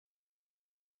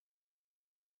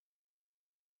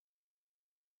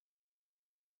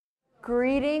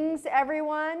Greetings,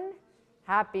 everyone.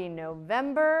 Happy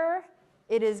November.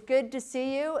 It is good to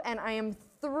see you, and I am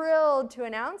thrilled to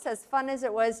announce, as fun as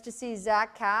it was to see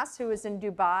Zach Cass, who is in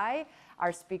Dubai,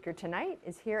 our speaker tonight,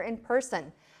 is here in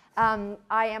person. I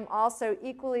am also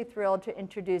equally thrilled to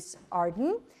introduce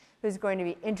Arden, who's going to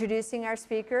be introducing our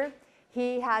speaker.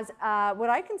 He has what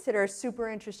I consider a super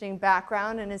interesting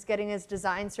background and is getting his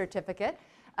design certificate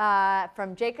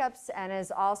from Jacobs and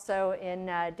is also in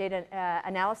data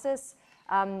analysis.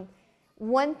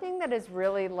 One thing that is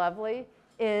really lovely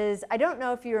is, I don't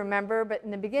know if you remember, but in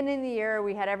the beginning of the year,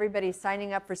 we had everybody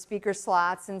signing up for speaker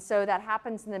slots, and so that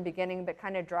happens in the beginning, but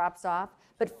kind of drops off.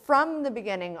 But from the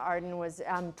beginning, Arden was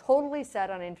totally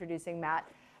set on introducing Matt,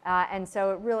 and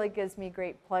so it really gives me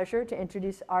great pleasure to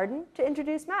introduce Arden, to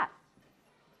introduce Matt.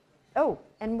 Oh,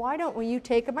 and why don't you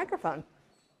take a microphone?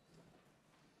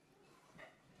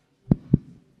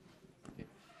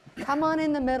 Come on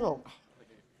in the middle.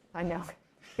 I know.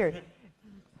 Here.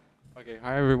 Okay,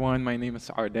 hi everyone. My name is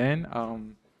Arden,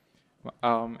 and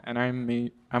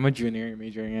I'm a junior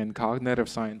majoring in cognitive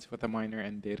science with a minor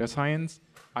in data science.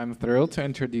 I'm thrilled to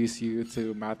introduce you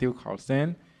to Matthew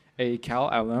Carlson, a Cal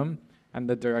alum and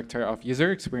the director of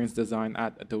user experience design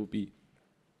at Adobe.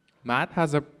 Matt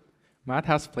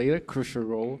has played a crucial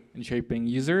role in shaping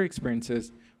user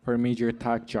experiences for major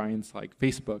tech giants like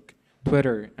Facebook,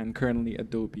 Twitter, and currently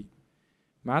Adobe.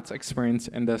 Matt's experience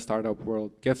in the startup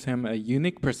world gives him a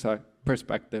unique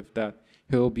perspective that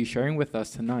he will be sharing with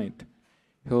us tonight.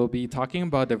 He will be talking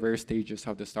about the various stages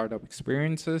of the startup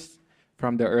experiences,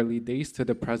 from the early days to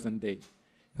the present day.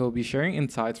 He will be sharing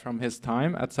insights from his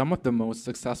time at some of the most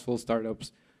successful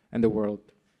startups in the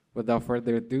world. Without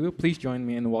further ado, please join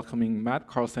me in welcoming Matt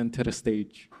Carlson to the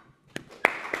stage.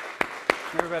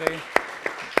 Hey everybody.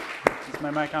 Is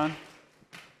my mic on?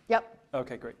 Yep.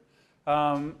 Okay, great.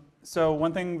 So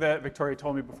one thing that Victoria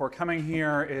told me before coming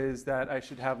here is that I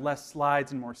should have less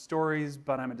slides and more stories,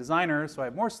 but I'm a designer, so I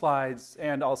have more slides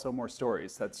and also more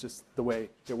stories. That's just the way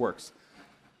it works.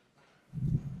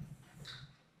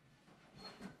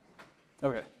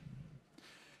 Okay.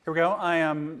 Here we go.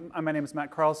 My name is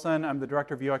Matt Carlson. I'm the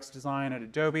director of UX design at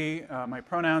Adobe. My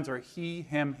pronouns are he,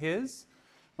 him, his.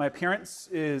 My appearance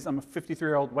is I'm a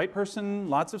 53-year-old white person,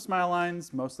 lots of smile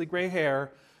lines, mostly gray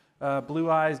hair, blue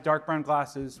eyes, dark brown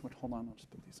glasses. Wait, hold on, I'll just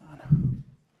put these on.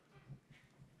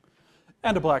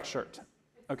 And a black shirt.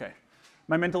 Okay.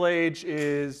 My mental age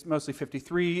is mostly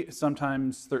 53,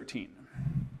 sometimes 13.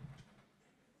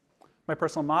 My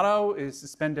personal motto is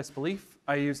suspend disbelief.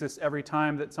 I use this every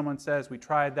time that someone says, we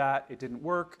tried that, it didn't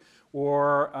work,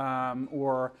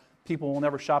 or people will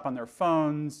never shop on their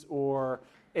phones, or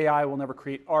AI will never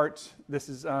create art. This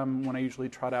is when I usually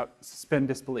trot out suspend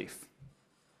disbelief.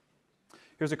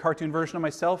 Here's a cartoon version of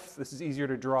myself. This is easier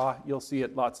to draw. You'll see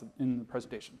it lots in the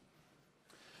presentation.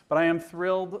 But I am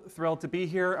thrilled to be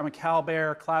here. I'm a Cal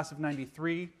Bear, class of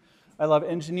 '93. I love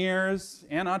engineers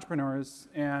and entrepreneurs,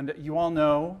 and you all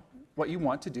know what you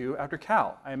want to do after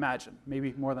Cal, I imagine,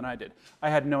 maybe more than I did. I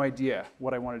had no idea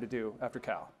what I wanted to do after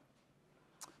Cal.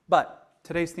 But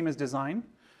today's theme is design.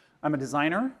 I'm a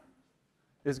designer,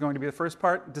 is going to be the first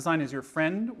part. Design is your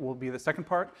friend will be the second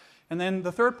part. And then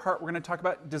the third part, we're going to talk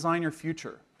about design your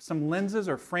future. Some lenses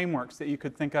or frameworks that you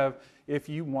could think of if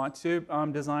you want to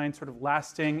design sort of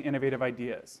lasting, innovative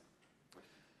ideas.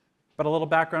 But a little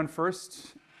background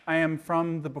first. I am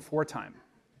from the before time.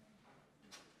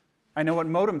 I know what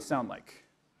modems sound like.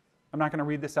 I'm not going to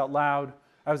read this out loud.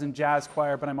 I was in jazz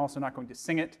choir, but I'm also not going to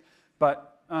sing it.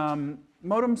 But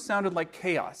modems sounded like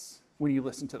chaos when you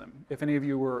listen to them, if any of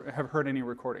you have heard any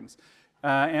recordings.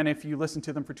 And if you listen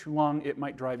to them for too long, it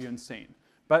might drive you insane.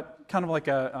 But kind of like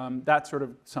that sort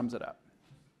of sums it up.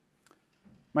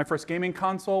 My first gaming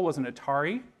console was an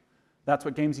Atari. That's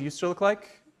what games used to look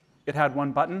like. It had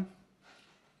one button.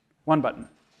 One button.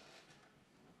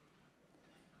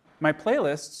 My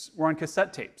playlists were on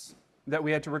cassette tapes that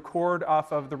we had to record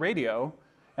off of the radio,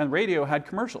 and radio had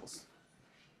commercials.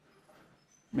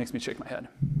 Makes me shake my head.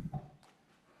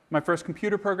 My first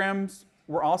computer programs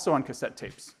were also on cassette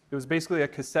tapes. It was basically a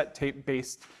cassette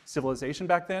tape-based civilization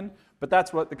back then, but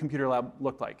that's what the computer lab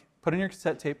looked like. Put in your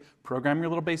cassette tape, program your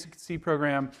little basic C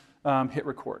program, hit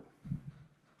record.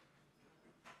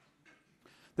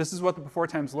 This is what the before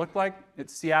times looked like.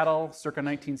 It's Seattle, circa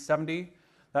 1970.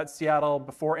 That's Seattle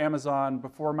before Amazon,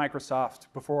 before Microsoft,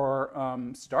 before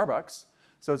Starbucks.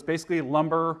 So it's basically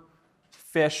lumber,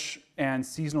 fish, and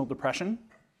seasonal depression.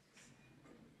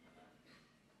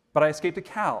 But I escaped to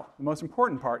Cal, the most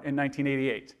important part, in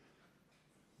 1988.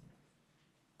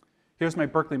 Here's my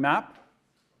Berkeley map.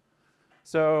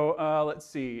 So let's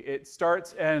see. It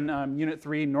starts in Unit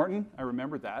 3, Norton. I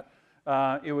remembered that.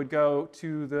 It would go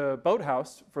to the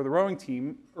boathouse for the rowing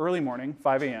team early morning,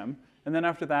 5 a.m. And then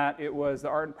after that, it was the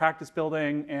art and practice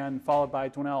building and followed by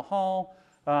Dwinell Hall,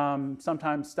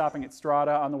 sometimes stopping at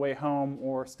Strada on the way home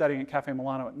or studying at Cafe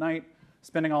Milano at night,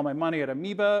 spending all my money at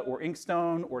Amoeba or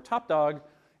Inkstone or Top Dog,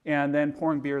 and then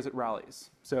pouring beers at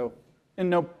rallies. So in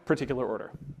no particular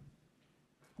order.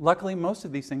 Luckily, most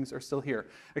of these things are still here,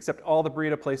 except all the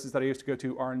burrito places that I used to go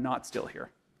to are not still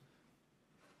here.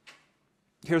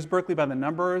 Here's Berkeley by the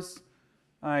numbers.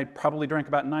 I probably drank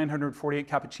about 948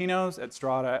 cappuccinos at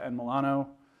Strada and Milano.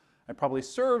 I probably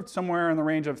served somewhere in the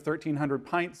range of 1,300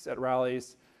 pints at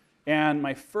rallies. And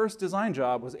my first design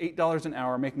job was $8 an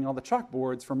hour making all the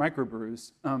chalkboards for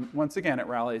microbrews, once again at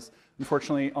rallies.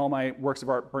 Unfortunately, all my works of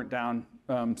art burnt down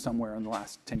somewhere in the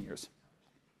last 10 years.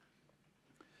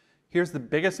 Here's the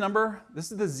biggest number.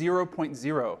 This is the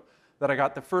 0.0 that I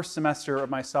got the first semester of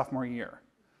my sophomore year.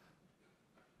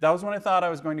 That was when I thought I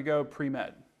was going to go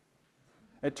pre-med.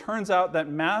 It turns out that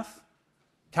math,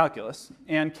 calculus,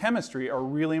 and chemistry are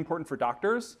really important for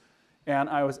doctors, and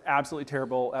I was absolutely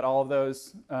terrible at all of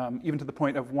those, even to the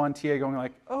point of one TA going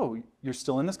like, oh, you're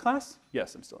still in this class?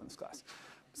 Yes, I'm still in this class.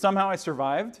 Somehow I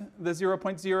survived the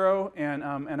 0.0,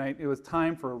 and it was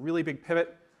time for a really big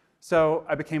pivot, so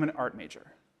I became an art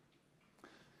major.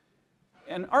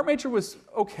 And art major was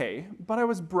okay, but I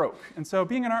was broke. And so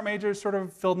being an art major sort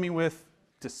of filled me with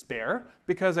despair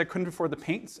because I couldn't afford the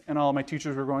paints, and all of my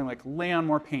teachers were going like, lay on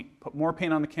more paint, put more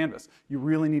paint on the canvas. You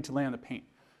really need to lay on the paint.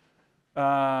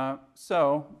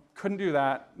 So couldn't do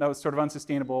that. That was sort of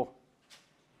unsustainable.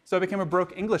 So I became a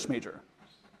broke English major.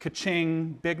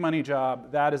 Ka-ching, big money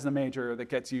job. That is the major that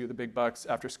gets you the big bucks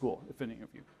after school, if any of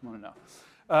you want to know.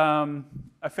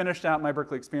 I finished out my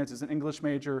Berkeley experience as an English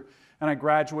major, and I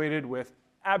graduated with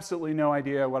absolutely no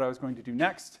idea what I was going to do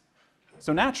next.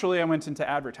 So naturally, I went into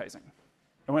advertising.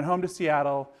 I went home to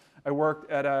Seattle. I worked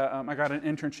at I got an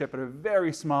internship at a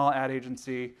very small ad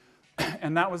agency,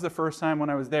 and that was the first time when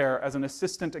I was there as an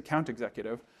assistant account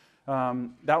executive.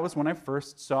 That was when I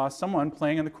first saw someone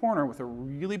playing in the corner with a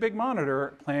really big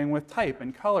monitor, playing with type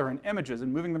and color and images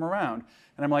and moving them around.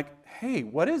 And I'm like, hey,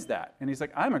 what is that? And he's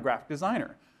like, I'm a graphic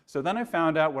designer. So then I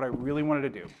found out what I really wanted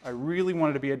to do. I really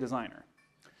wanted to be a designer.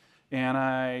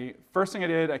 And first thing I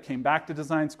did, I came back to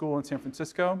design school in San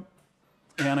Francisco,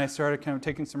 and I started kind of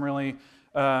taking some really,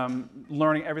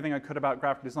 learning everything I could about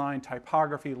graphic design,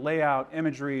 typography, layout,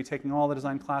 imagery, taking all the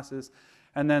design classes.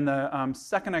 And then the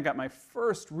second I got my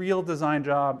first real design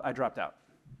job, I dropped out.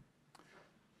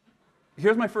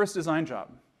 Here's my first design job.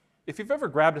 If you've ever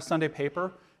grabbed a Sunday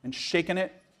paper and shaken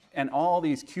it, and all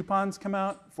these coupons come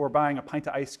out for buying a pint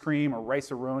of ice cream or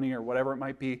rice-a-roni or whatever it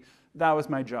might be, that was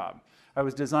my job. I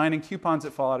was designing coupons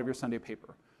that fall out of your Sunday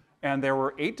paper. And there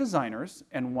were 8 designers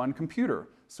and 1 computer.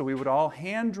 So we would all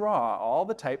hand draw all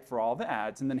the type for all the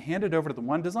ads and then hand it over to the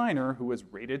one designer who was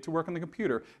rated to work on the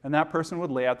computer, and that person would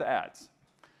lay out the ads.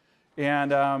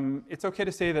 And it's okay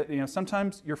to say that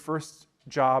sometimes your first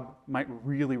job might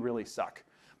really, really suck.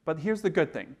 But here's the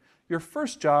good thing. Your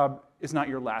first job is not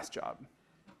your last job.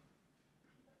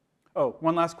 Oh,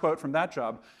 one last quote from that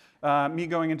job. Me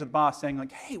going into the boss saying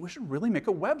like, hey, we should really make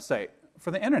a website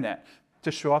for the internet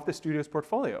to show off the studio's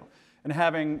portfolio. And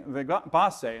having the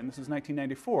boss say, and this is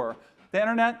 1994, the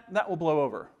internet, that will blow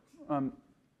over.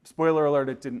 Spoiler alert,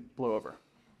 it didn't blow over.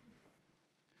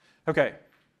 Okay,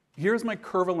 here's my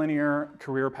curvilinear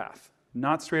career path.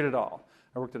 Not straight at all.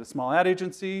 I worked at a small ad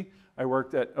agency. I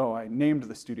worked at, I named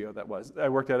the studio that was. I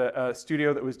worked at a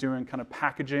studio that was doing kind of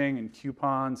packaging and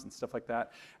coupons and stuff like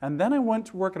that. And then I went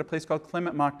to work at a place called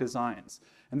Clement Mock Designs.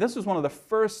 And this was one of the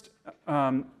first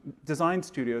design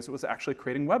studios that was actually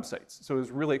creating websites. So it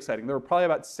was really exciting. There were probably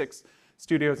about 6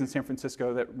 studios in San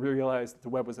Francisco that realized that the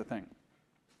web was a thing.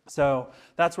 So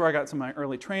that's where I got some of my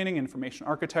early training, information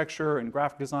architecture and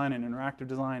graphic design and interactive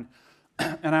design.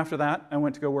 And after that, I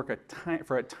went to go work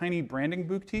for a tiny branding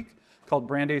boutique called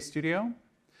Brand A Studio.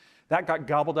 That got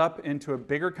gobbled up into a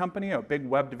bigger company, a big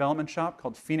web development shop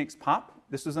called Phoenix Pop.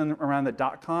 This was around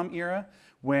the .com era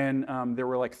when there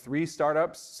were like 3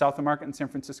 startups south of Market in San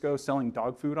Francisco selling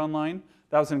dog food online.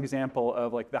 That was an example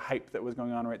of like the hype that was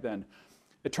going on right then.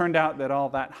 It turned out that all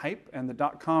that hype and the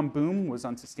 .com boom was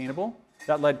unsustainable.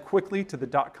 That led quickly to the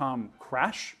 .com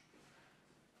crash.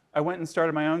 I went and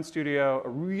started my own studio, a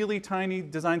really tiny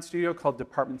design studio called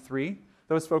Department 3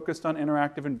 that was focused on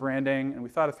interactive and branding, and we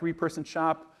thought a 3-person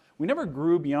shop. We never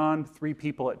grew beyond 3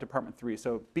 people at Department 3,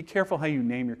 so be careful how you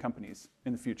name your companies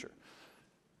in the future.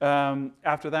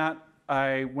 After that,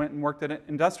 I went and worked at an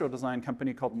industrial design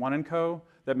company called One & Co.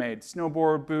 that made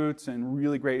snowboard boots and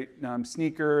really great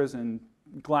sneakers and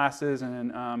glasses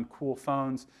and cool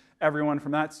phones. Everyone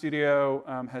from that studio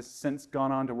has since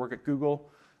gone on to work at Google.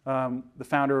 The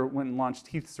founder went and launched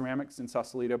Heath Ceramics in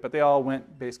Sausalito, but they all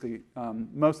went basically,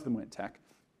 most of them went tech.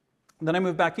 Then I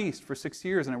moved back east for 6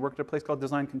 years and I worked at a place called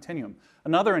Design Continuum,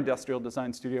 another industrial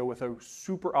design studio with a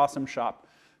super awesome shop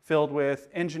filled with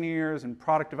engineers and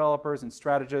product developers and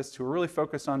strategists who were really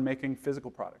focused on making physical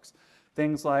products.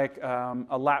 Things like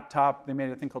a laptop. They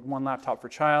made a thing called One Laptop for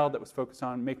Child that was focused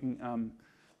on making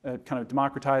kind of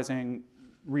democratizing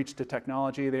reach to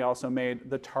technology. They also made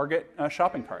the Target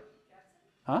shopping cart.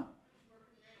 Huh?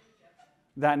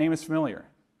 That name is familiar.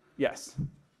 Yes.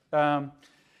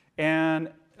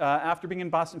 After being in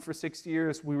Boston for 6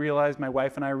 years, my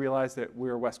wife and I realized that we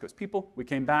were West Coast people. We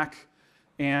came back,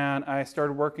 and I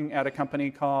started working at a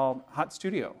company called Hot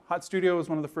Studio. Hot Studio was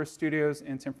one of the first studios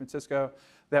in San Francisco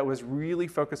that was really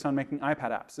focused on making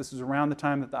iPad apps. This was around the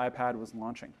time that the iPad was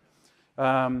launching.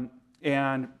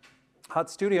 And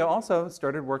Hot Studio also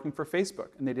started working for Facebook,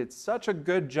 and they did such a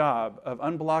good job of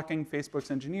unblocking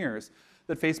Facebook's engineers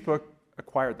that Facebook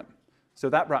acquired them. So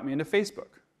that brought me into Facebook.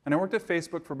 And I worked at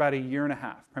Facebook for about 1.5 years,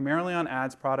 primarily on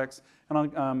ads products, and I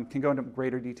can go into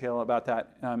greater detail about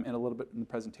that in a little bit in the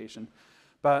presentation.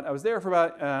 But I was there for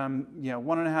about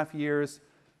 1.5 years.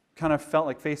 Kind of felt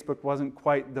like Facebook wasn't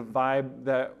quite the vibe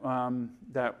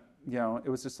that it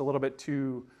was just a little bit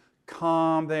too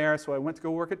calm there. So I went to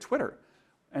go work at Twitter,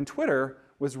 and Twitter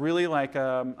was really like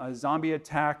a zombie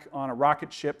attack on a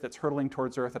rocket ship that's hurtling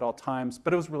towards Earth at all times.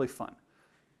 But it was really fun.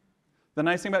 The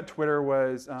nice thing about Twitter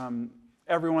was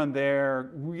everyone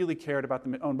there really cared about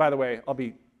the. Oh, and by the way, I'll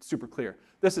be super clear.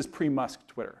 This is pre-Musk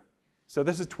Twitter. So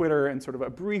this is Twitter in sort of a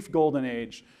brief golden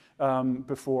age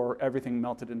before everything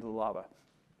melted into the lava.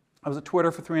 I was at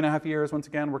Twitter for 3.5 years, once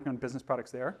again, working on business products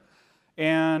there.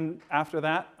 And after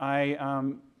that, I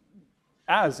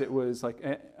was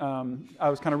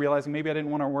kind of realizing maybe I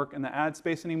didn't want to work in the ad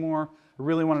space anymore. I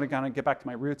really wanted to kind of get back to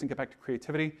my roots and get back to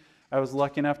creativity. I was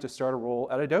lucky enough to start a role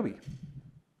at Adobe.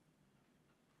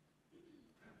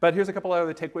 But here's a couple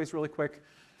other takeaways really quick.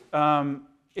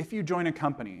 If you join a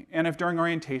company, and if during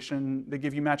orientation they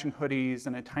give you matching hoodies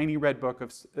and a tiny red book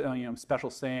of special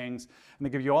sayings, and they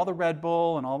give you all the Red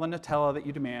Bull and all the Nutella that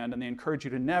you demand, and they encourage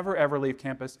you to never ever leave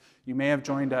campus, you may have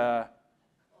joined a.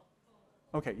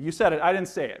 Okay, you said it. I didn't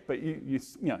say it, but you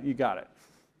got it.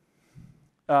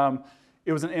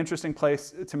 It was an interesting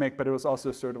place to make, but it was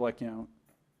also sort of like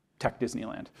tech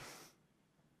Disneyland.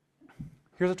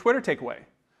 Here's a Twitter takeaway.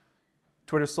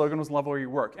 Twitter's slogan was love where you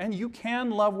work. And you can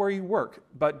love where you work,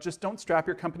 but just don't strap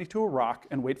your company to a rock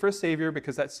and wait for a savior,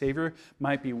 because that savior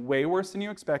might be way worse than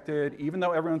you expected, even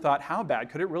though everyone thought, how bad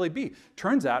could it really be?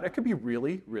 Turns out it could be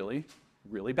really, really,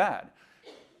 really bad.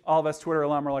 All of us Twitter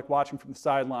alum are like watching from the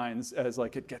sidelines as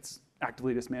like it gets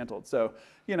actively dismantled. So,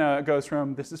 it goes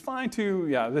from this is fine to,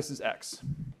 yeah, this is X.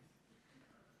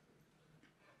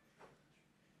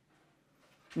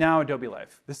 Now, Adobe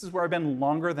Life. This is where I've been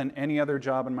longer than any other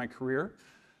job in my career.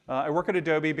 I work at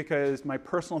Adobe because my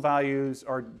personal values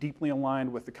are deeply aligned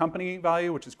with the company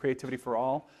value, which is creativity for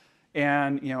all.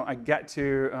 And I get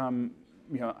to,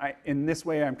 in this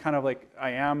way, I'm kind of like, I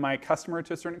am my customer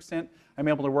to a certain extent. I'm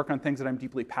able to work on things that I'm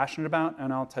deeply passionate about,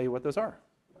 and I'll tell you what those are.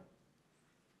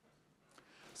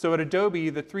 So at Adobe,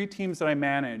 the 3 teams that I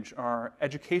manage are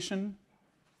education,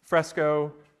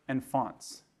 Fresco, and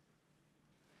fonts.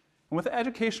 And with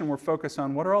education, we're focused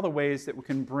on what are all the ways that we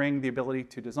can bring the ability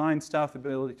to design stuff, the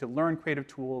ability to learn creative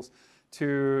tools,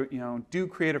 to do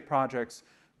creative projects.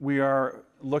 We are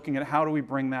looking at how do we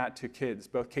bring that to kids,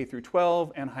 both K through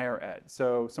 12 and higher ed.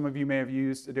 So some of you may have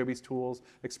used Adobe's tools,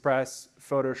 Express,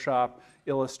 Photoshop,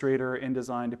 Illustrator,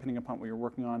 InDesign, depending upon what you're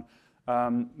working on.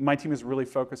 My team is really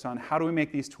focused on how do we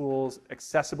make these tools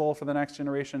accessible for the next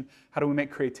generation? How do we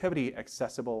make creativity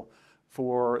accessible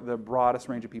for the broadest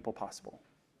range of people possible?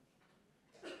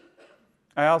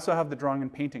 I also have the drawing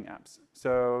and painting apps.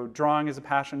 So drawing is a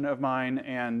passion of mine,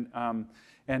 and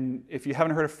if you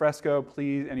haven't heard of Fresco,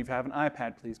 please, and if you have an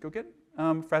iPad, please go get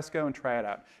Fresco and try it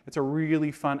out. It's a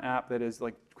really fun app that is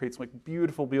creates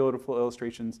beautiful, beautiful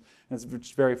illustrations, and it's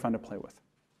just very fun to play with.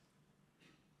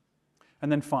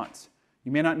 And then fonts.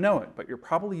 You may not know it, but you're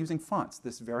probably using fonts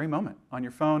this very moment on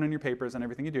your phone and your papers and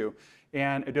everything you do.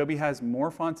 And Adobe has more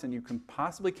fonts than you can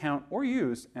possibly count or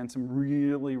use, and some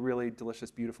really, really delicious,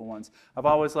 beautiful ones. I've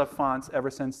always loved fonts ever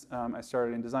since I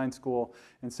started in design school.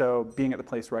 And so being at the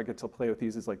place where I get to play with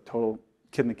these is like total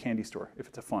kid in the candy store, if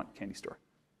it's a font candy store.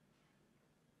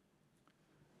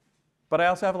 But I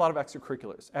also have a lot of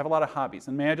extracurriculars. I have a lot of hobbies.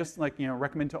 And may I just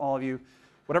recommend to all of you,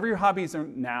 whatever your hobbies are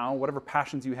now, whatever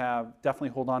passions you have, definitely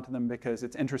hold on to them, because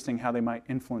it's interesting how they might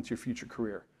influence your future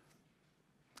career.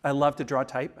 I love to draw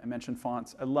type. I mentioned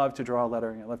fonts. I love to draw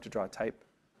lettering. I love to draw type.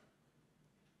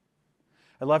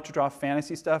 I love to draw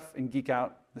fantasy stuff and geek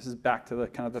out. This is back to the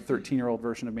kind of the 13-year-old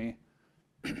version of me.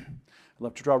 I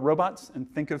love to draw robots and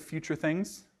think of future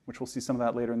things, which we'll see some of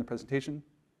that later in the presentation.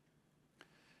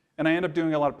 And I end up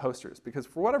doing a lot of posters because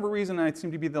for whatever reason, I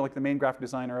seem to be the main graphic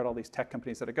designer at all these tech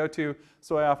companies that I go to.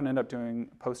 So I often end up doing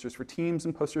posters for teams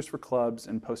and posters for clubs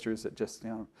and posters that just,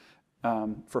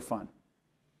 for fun.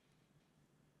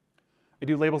 I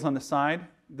do labels on the side.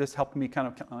 This helped me kind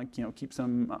of keep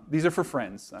some, these are for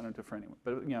friends. I don't do it for anyone,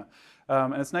 but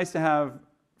and it's nice to have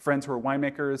friends who are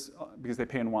winemakers because they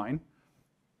pay in wine.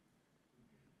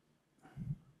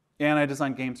 And I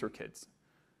design games for kids.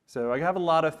 So I have a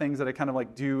lot of things that I kind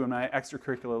of do in my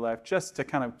extracurricular life just to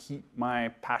kind of keep my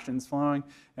passions flowing.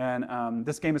 And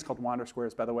this game is called Wander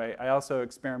Squares, by the way. I also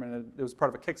experimented. It was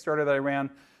part of a Kickstarter that I ran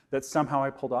that somehow I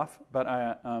pulled off. But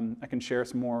I can share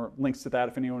some more links to that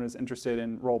if anyone is interested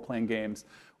in role-playing games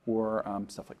or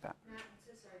stuff like that. Matt, I'm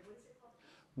so sorry. What is it called?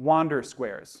 Wander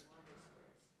Squares.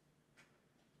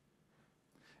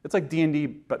 It's like D&D,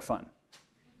 but fun.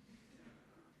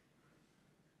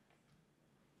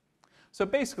 So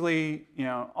basically,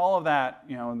 all of that,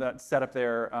 that setup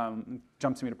there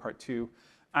jumps me to part two.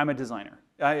 I'm a designer.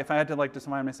 If I had to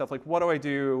define myself, what do I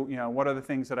do? What are the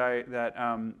things that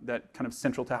that kind of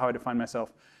central to how I define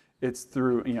myself? It's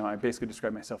through, I basically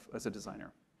describe myself as a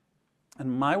designer. And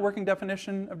my working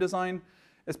definition of design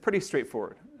is pretty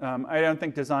straightforward. I don't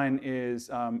think design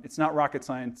is, it's not rocket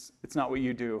science. It's not what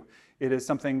you do. It is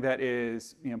something that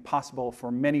is possible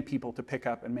for many people to pick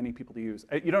up and many people to use.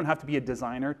 You don't have to be a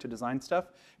designer to design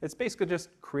stuff. It's basically just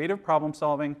creative problem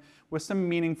solving with some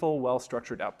meaningful,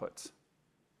 well-structured outputs.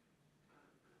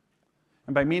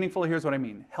 And by meaningful, here's what I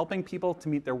mean. Helping people to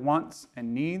meet their wants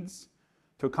and needs,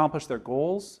 to accomplish their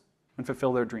goals, and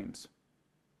fulfill their dreams.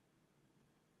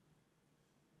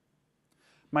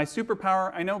 My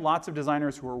superpower, I know lots of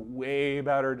designers who are way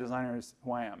better designers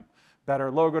than I am.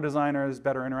 Better logo designers,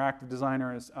 better interactive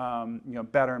designers,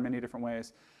 better in many different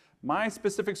ways. My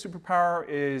specific superpower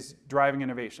is driving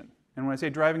innovation. And when I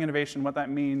say driving innovation, what that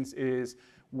means is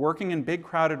working in big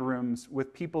crowded rooms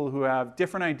with people who have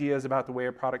different ideas about the way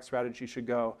a product strategy should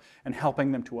go and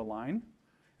helping them to align.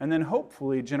 And then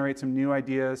hopefully generate some new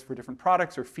ideas for different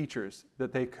products or features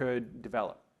that they could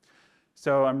develop.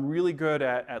 So I'm really good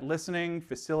at listening,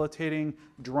 facilitating,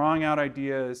 drawing out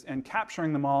ideas, and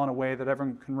capturing them all in a way that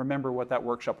everyone can remember what that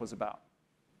workshop was about.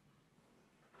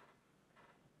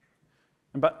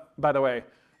 And by the way,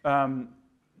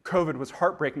 COVID was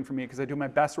heartbreaking for me because I do my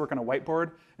best work on a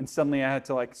whiteboard, and suddenly I had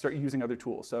to start using other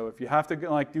tools. So if you have to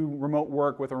do remote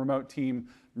work with a remote team,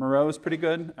 Moreau's pretty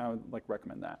good. I would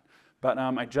recommend that. But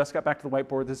I just got back to the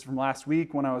whiteboard. This is from last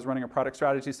week when I was running a product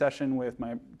strategy session with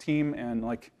my team, and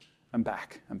I'm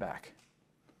back.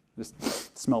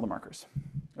 Just smell the markers.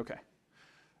 Okay.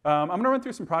 I'm going to run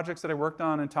through some projects that I worked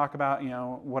on and talk about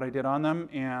what I did on them,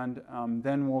 and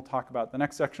then we'll talk about the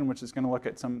next section, which is going to look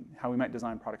at how we might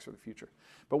design products for the future.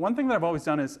 But one thing that I've always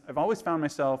done is I've always found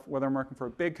myself, whether I'm working for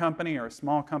a big company or a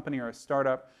small company or a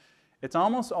startup, it's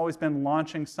almost always been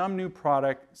launching some new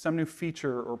product, some new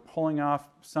feature, or pulling off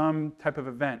some type of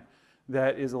event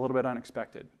that is a little bit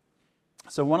unexpected.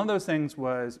 So one of those things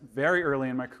was very early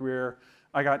in my career.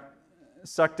 I got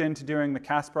sucked into doing the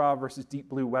Kasparov versus Deep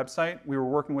Blue website. We were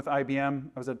working with IBM.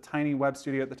 I was at a tiny web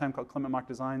studio at the time called Clement Mock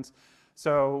Designs.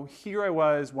 So here I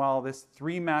was while this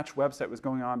 3-match website was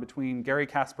going on between Gary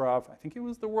Kasparov, I think he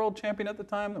was the world champion at the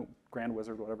time, the Grand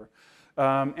Wizard, whatever,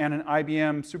 and an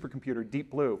IBM supercomputer,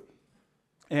 Deep Blue.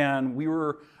 And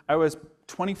I was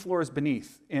 20 floors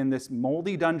beneath in this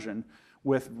moldy dungeon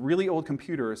with really old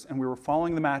computers, and we were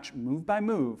following the match move by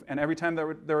move, and every time there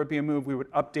would be a move, we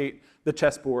would update the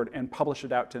chessboard and publish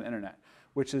it out to the internet,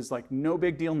 which is no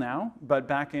big deal now, but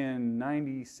back in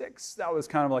 '96, that was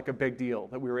kind of a big deal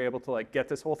that we were able to get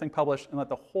this whole thing published and let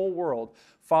the whole world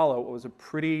follow what was a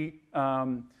pretty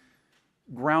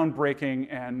groundbreaking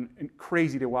and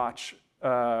crazy to watch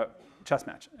chess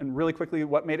match. And really quickly,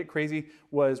 what made it crazy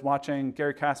was watching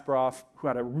Gary Kasparov, who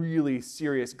had a really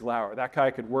serious glower. That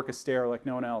guy could work a stare like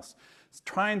no one else.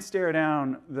 Try and stare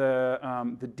down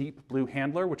the Deep Blue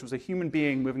handler, which was a human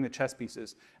being moving the chess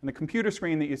pieces. And the computer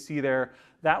screen that you see there,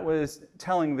 that was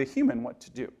telling the human what to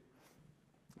do.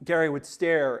 Gary would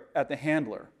stare at the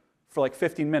handler for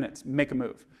 15 minutes, make a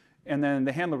move. And then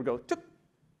the handler would go, tuk,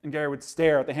 and Gary would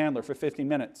stare at the handler for 15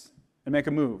 minutes and make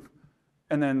a move.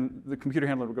 And then the computer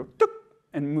handler would go, tuk,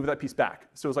 and move that piece back.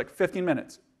 So it was 15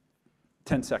 minutes,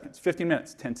 10 seconds, 15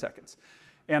 minutes, 10 seconds.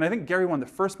 And I think Gary won the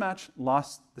first match,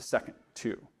 lost the second,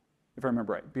 too. if I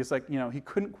remember right. Because like, he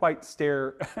couldn't quite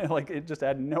stare, like it just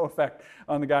had no effect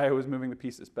on the guy who was moving the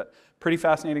pieces. But pretty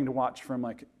fascinating to watch from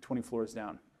like 20 floors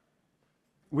down.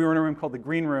 We were in a room called the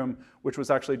green room, which was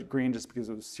actually green just because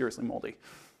it was seriously moldy.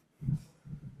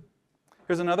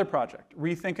 Here's another project,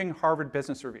 Rethinking Harvard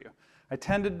Business Review. I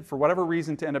tended, for whatever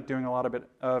reason, to end up doing a lot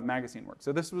of magazine work.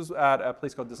 So this was at a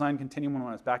place called Design Continuum when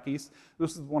I was back east.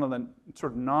 This was one of the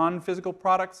sort of non-physical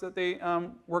products that they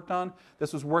worked on.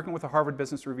 This was working with the Harvard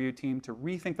Business Review team to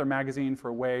rethink their magazine for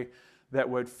a way that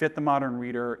would fit the modern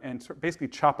reader and basically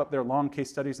chop up their long case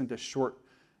studies into short,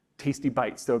 tasty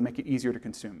bites that would make it easier to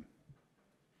consume.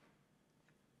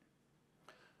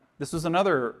 This was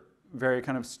another very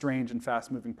kind of strange and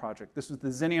fast-moving project. This was the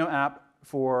Zinio app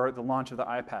for the launch of the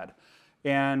iPad.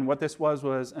 And what this was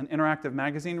an interactive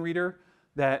magazine reader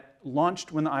that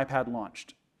launched when the iPad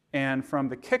launched. And from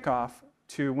the kickoff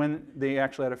to when they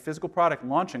actually had a physical product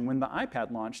launching, when the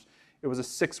iPad launched, it was a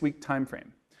 6-week time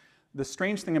frame. The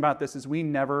strange thing about this is we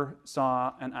never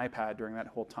saw an iPad during that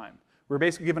whole time. We were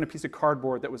basically given a piece of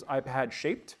cardboard that was iPad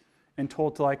shaped and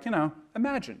told to like,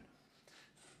 imagine.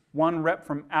 One rep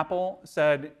from Apple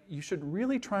said, you should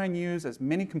really try and use as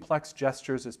many complex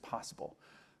gestures as possible.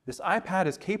 This iPad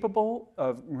is capable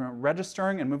of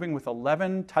registering and moving with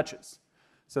 11 touches.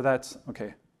 So that's,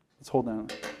 okay, let's hold down.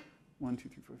 1, 2,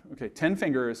 3, 4, okay, 10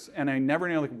 fingers, and I never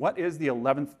knew, like, what is the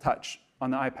 11th touch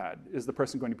on the iPad? Is the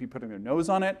person going to be putting their nose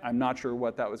on it? I'm not sure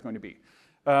what that was going to be.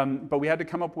 But we had to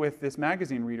come up with this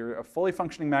magazine reader, a fully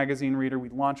functioning magazine reader. We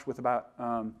launched with about,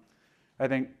 I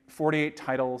think, 48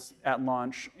 titles at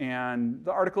launch, and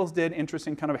the articles did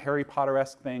interesting kind of Harry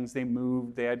Potter-esque things. They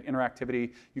moved, they had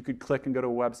interactivity. You could click and go to a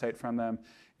website from them,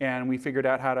 and we figured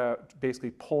out how to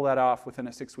basically pull that off within a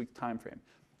 6-week time frame.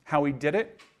 How we did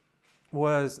it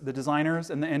was the designers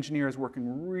and the engineers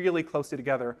working really closely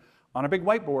together on a big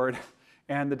whiteboard,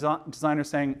 and the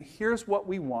designers saying, here's what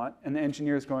we want, and the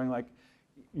engineers going like,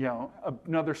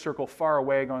 another circle far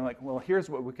away going like, well, here's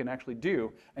what we can actually do,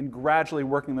 and gradually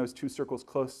working those two circles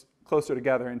closer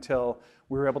together until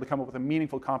we were able to come up with a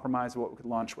meaningful compromise of what we could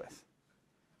launch with.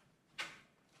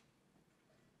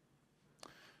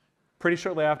 Pretty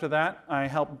shortly after that, I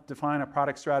helped define a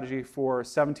product strategy for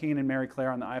 17 and Mary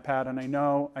Claire on the iPad, and I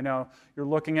know you're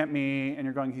looking at me and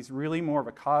you're going, he's really more of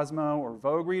a Cosmo or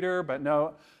Vogue reader, but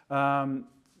no.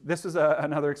 This was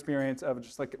another experience of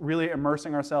just like really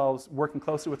immersing ourselves, working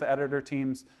closely with the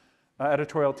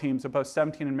editorial teams of both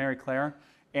 17 and Mary Claire,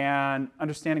 and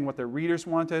understanding what their readers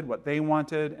wanted, what they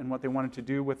wanted, and what they wanted to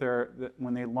do with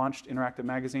when they launched interactive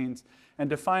magazines,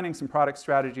 and defining some product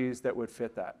strategies that would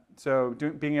fit that. So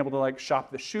being able to like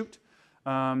shop the shoot,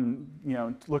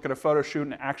 look at a photo shoot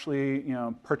and actually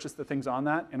purchase the things on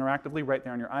that interactively right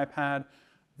there on your iPad.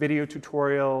 Video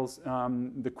tutorials,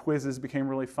 the quizzes became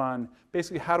really fun.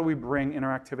 Basically, how do we bring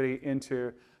interactivity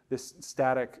into this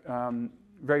static,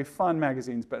 very fun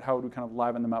magazines, but how would we kind of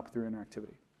liven them up through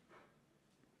interactivity?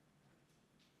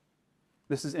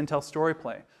 This is Intel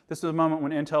StoryPlay. This was a moment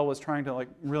when Intel was trying to like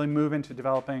really move into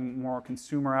developing more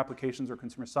consumer applications or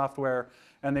consumer software,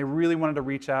 and they really wanted to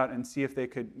reach out and see if they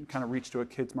could kind of reach to a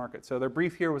kids market. So their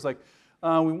brief here was like,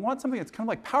 we want something that's kind of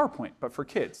like PowerPoint, but for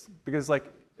kids, because like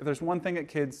if there's one thing that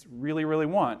kids really, really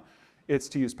want, it's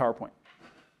to use PowerPoint.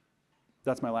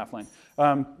 That's my laugh line.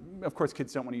 Of course,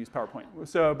 kids don't want to use PowerPoint.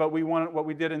 But what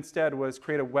we did instead was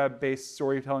create a web-based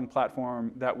storytelling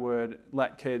platform that would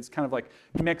let kids kind of like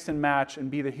mix and match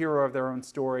and be the hero of their own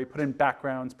story, put in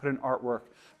backgrounds, put in artwork,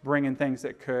 bring in things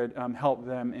that could help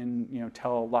them in,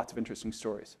 tell lots of interesting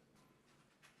stories.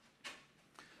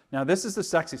 Now, this is the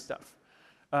sexy stuff.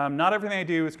 Not everything I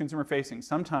do is consumer-facing.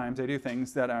 Sometimes I do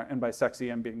things that are, and by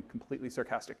sexy, I'm being completely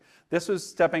sarcastic. This was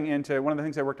stepping into, one of the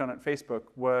things I worked on at Facebook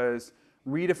was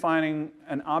redefining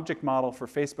an object model for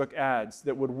Facebook ads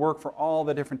that would work for all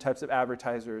the different types of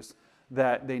advertisers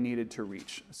that they needed to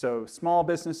reach. So small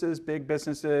businesses, big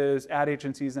businesses, ad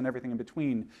agencies, and everything in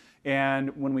between. And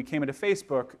when we came into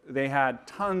Facebook, they had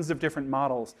tons of different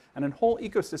models and a whole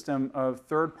ecosystem of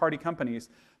third-party companies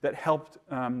that helped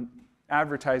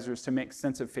advertisers to make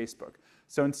sense of Facebook.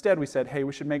 So instead we said, hey,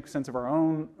 we should make sense of our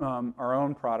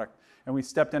own product. And we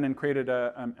stepped in and created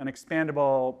an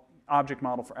expandable object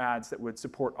model for ads that would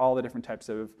support all the different types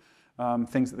of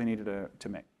things that they needed to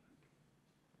make.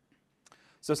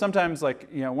 So sometimes,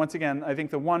 once again, I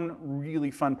think the one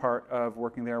really fun part of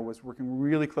working there was working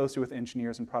really closely with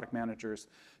engineers and product managers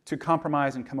to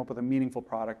compromise and come up with a meaningful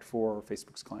product for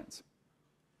Facebook's clients.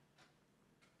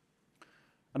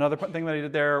 Another thing that I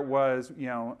did there was,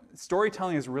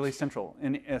 storytelling is really central,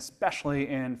 especially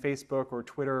in Facebook or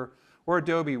Twitter or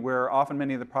Adobe, where often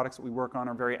many of the products that we work on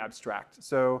are very abstract.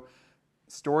 So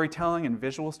storytelling and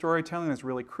visual storytelling is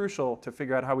really crucial to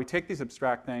figure out how we take these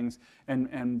abstract things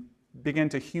and begin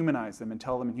to humanize them and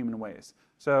tell them in human ways.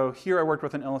 So here I worked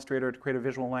with an illustrator to create a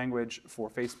visual language for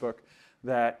Facebook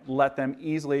that let them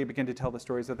easily begin to tell the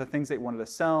stories of the things they wanted to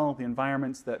sell, the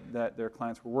environments that their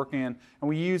clients were working in. And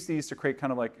we used these to create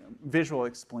kind of like visual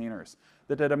explainers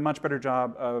that did a much better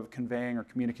job of conveying or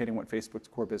communicating what Facebook's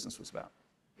core business was about.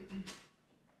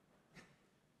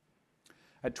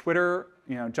 At Twitter,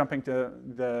 jumping to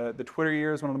the Twitter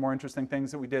years, one of the more interesting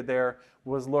things that we did there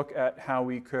was look at how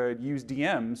we could use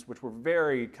DMs, which were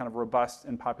very kind of robust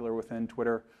and popular within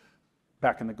Twitter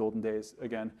back in the golden days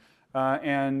again,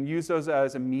 and use those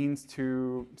as a means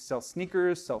to sell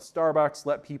sneakers, sell Starbucks,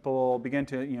 let people begin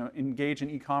to engage in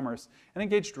e-commerce and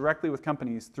engage directly with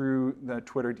companies through the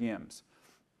Twitter DMs.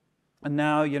 And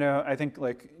now, I think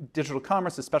like digital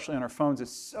commerce, especially on our phones, is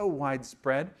so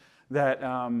widespread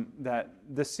that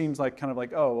this seems like kind of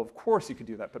like, oh, of course you could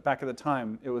do that. But back at the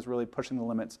time, it was really pushing the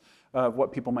limits of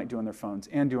what people might do on their phones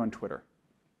and do on Twitter.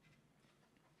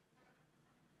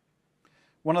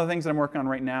 One of the things that I'm working on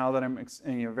right now that I'm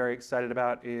very excited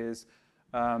about is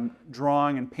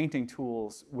drawing and painting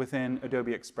tools within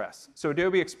Adobe Express. So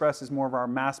Adobe Express is more of our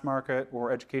mass market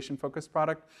or education-focused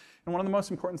product. And one of the most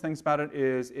important things about it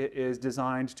is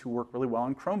designed to work really well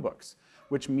on Chromebooks,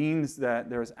 which means that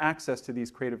there's access to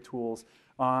these creative tools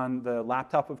on the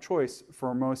laptop of choice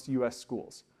for most US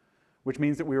schools, which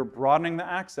means that we are broadening the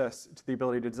access to the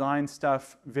ability to design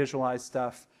stuff, visualize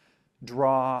stuff,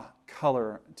 draw,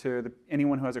 color to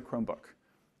anyone who has a Chromebook.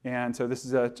 And so this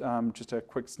is just a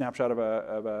quick snapshot of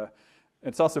a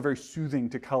it's also very soothing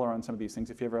to color on some of these things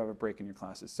if you ever have a break in your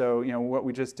classes. So what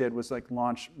we just did was like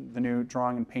launch the new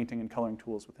drawing and painting and coloring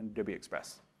tools within Adobe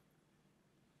Express.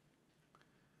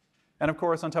 And of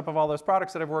course, on top of all those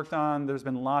products that I've worked on, there's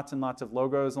been lots and lots of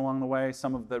logos along the way,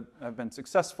 some of that have been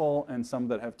successful and some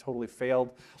that have totally failed,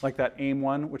 like that AIM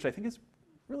one, which I think is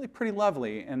really pretty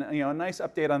lovely. And a nice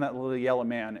update on that little yellow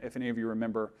man, if any of you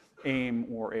remember AIM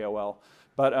or AOL.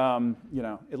 But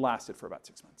it lasted for about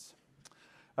 6 months.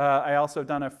 I also have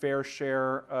done a fair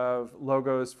share of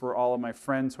logos for all of my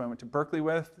friends who I went to Berkeley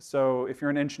with. So if you're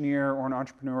an engineer or an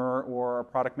entrepreneur or a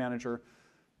product manager,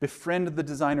 befriend the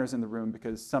designers in the room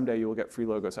because someday you will get free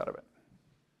logos out of it.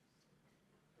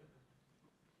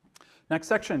 Next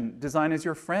section, design is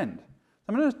your friend.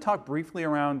 I'm going to talk briefly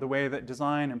around the way that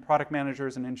design and product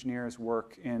managers and engineers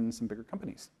work in some bigger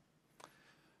companies.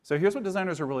 So here's what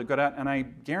designers are really good at, and I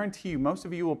guarantee you most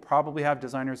of you will probably have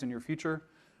designers in your future.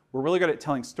 We're really good at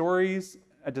telling stories,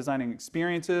 at designing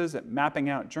experiences, at mapping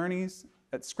out journeys,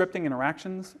 at scripting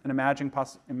interactions, and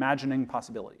imagining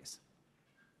possibilities.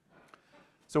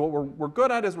 So what we're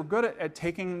good at is we're good at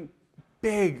taking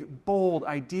big, bold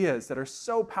ideas that are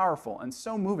so powerful and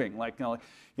so moving. Like,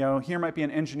 here might be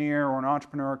an engineer or an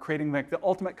entrepreneur creating like the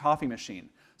ultimate coffee machine,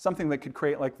 something that could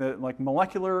create like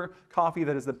molecular coffee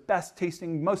that is the best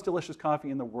tasting, most delicious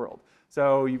coffee in the world.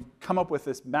 So you've come up with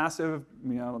this massive,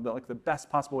 like the best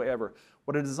possible way ever.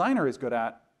 What a designer is good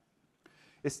at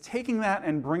is taking that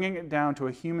and bringing it down to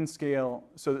a human scale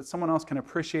so that someone else can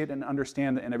appreciate and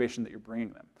understand the innovation that you're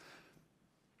bringing them.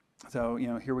 So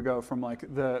here we go from like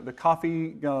the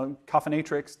coffee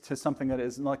caffeinatrix to something that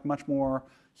is like much more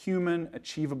human,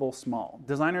 achievable, small.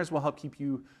 Designers will help keep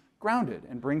you grounded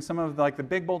and bring some of like the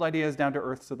big bold ideas down to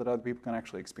earth so that other people can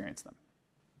actually experience them.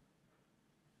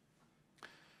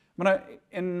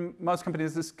 In most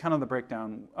companies, this is kind of the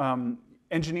breakdown.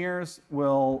 Engineers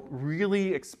will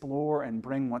really explore and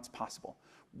bring what's possible.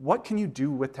 What can you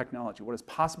do with technology? What is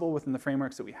possible within the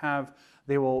frameworks that we have?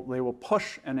 They will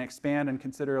push and expand and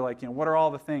consider like what are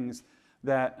all the things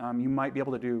that you might be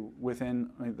able to do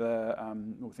within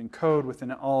within code,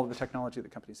 within all of the technology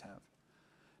that companies have.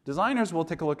 Designers will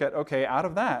take a look at, okay, out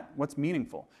of that, what's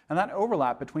meaningful? And that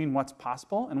overlap between what's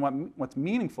possible and what's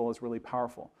meaningful is really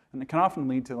powerful. And it can often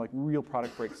lead to like real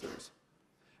product breakthroughs.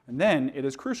 And then it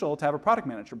is crucial to have a product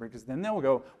manager because then they'll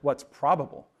go, what's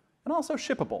probable and also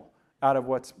shippable out of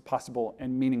what's possible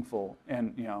and meaningful,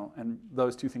 and and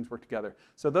those two things work together.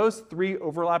 So those three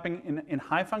overlapping in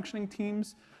high-functioning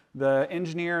teams, the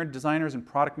engineer, designers, and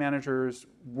product managers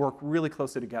work really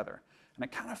closely together. And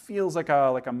it kind of feels like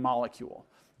a molecule,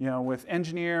 with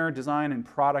engineer, design, and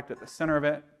product at the center of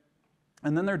it.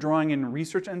 And then they're drawing in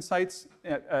research insights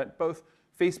at both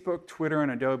Facebook, Twitter,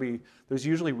 and Adobe. There's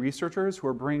usually researchers who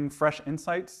are bringing fresh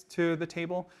insights to the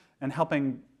table and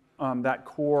helping that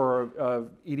core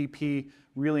of EDP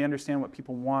really understand what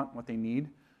people want, what they need.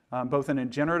 both in a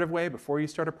generative way before you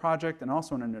start a project and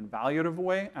also in an evaluative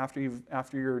way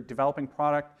after you're developing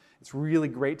product. It's really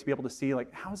great to be able to see,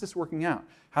 like, how is this working out?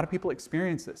 How do people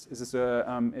experience this? Is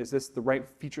this the right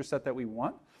feature set that we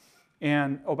want?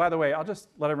 And oh, by the way, I'll just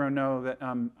let everyone know that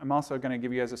I'm also going to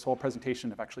give you guys this whole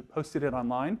presentation. I've actually posted it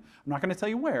online. I'm not going to tell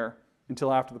you where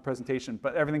until after the presentation,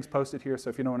 but everything's posted here, so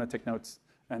if you don't want to take notes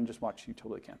and just watch, you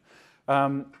totally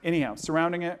can. Anyhow,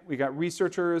 surrounding it, we got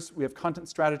researchers, we have content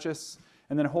strategists,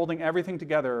 and then holding everything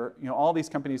together, all these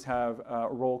companies have a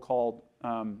role called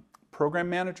program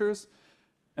managers.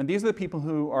 And these are the people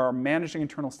who are managing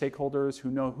internal stakeholders,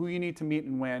 who know who you need to meet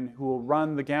and when, who will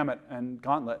run the gamut and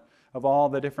gauntlet of all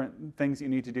the different things you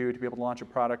need to do to be able to launch a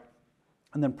product.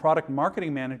 And then product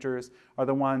marketing managers are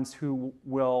the ones who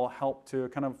will help to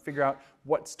kind of figure out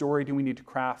what story do we need to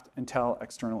craft and tell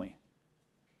externally.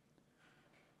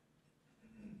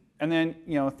 And then,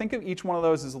 think of each one of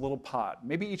those as a little pod.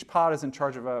 Maybe each pod is in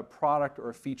charge of a product or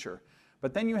a feature.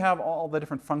 But then you have all the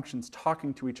different functions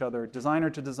talking to each other, designer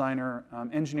to designer,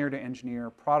 engineer to engineer,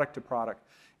 product to product,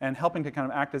 and helping to kind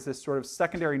of act as this sort of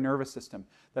secondary nervous system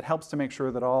that helps to make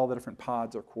sure that all the different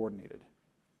pods are coordinated.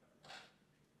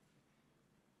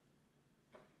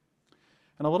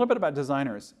 And a little bit about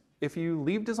designers. If you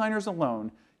leave designers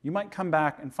alone, you might come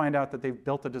back and find out that they've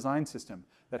built a design system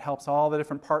that helps all the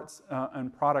different parts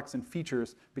and products and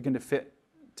features begin to fit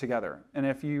together. And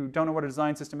if you don't know what a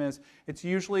design system is, it's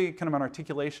usually kind of an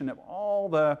articulation of all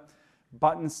the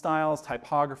button styles,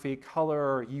 typography,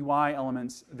 color, UI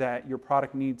elements that your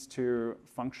product needs to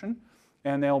function.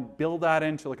 And they'll build that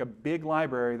into like a big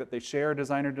library that they share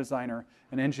designer to designer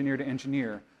and engineer to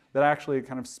engineer that actually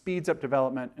kind of speeds up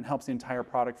development and helps the entire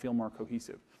product feel more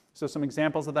cohesive. So some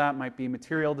examples of that might be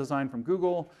material design from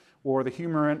Google, or the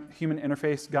human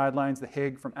interface guidelines, the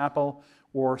HIG from Apple,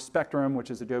 or Spectrum, which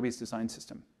is Adobe's design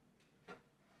system.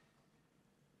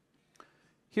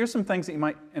 Here's some things that you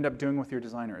might end up doing with your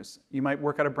designers. You might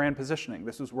work out a brand positioning.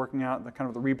 This was working out the kind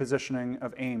of the repositioning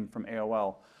of AIM from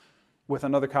AOL with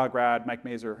another Grad, Mike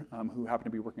Mazer, who happened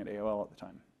to be working at AOL at the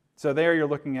time. So there you're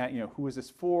looking at, who is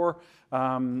this for?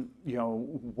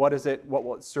 What is it? What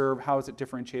will it serve? How is it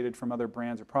differentiated from other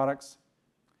brands or products?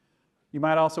 You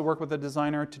might also work with a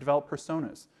designer to develop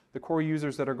personas, the core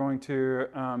users that are going to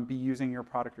be using your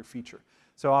product or feature.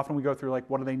 So often we go through like,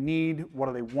 what do they need? What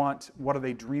do they want? What do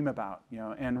they dream about?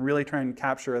 And really try and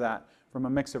capture that from a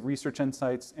mix of research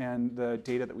insights and the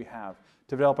data that we have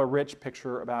to develop a rich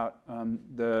picture about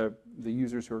the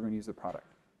users who are going to use the product.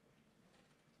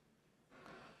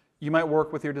 You might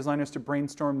work with your designers to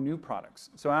brainstorm new products.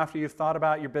 So after you've thought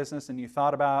about your business and you've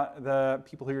thought about the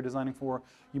people who you're designing for,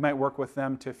 you might work with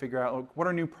them to figure out what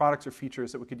are new products or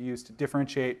features that we could use to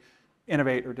differentiate,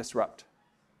 innovate, or disrupt.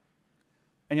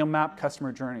 And you'll map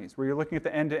customer journeys, where you're looking at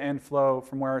the end-to-end flow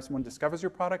from where someone discovers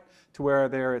your product to where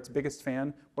they're its biggest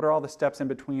fan. What are all the steps in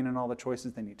between and all the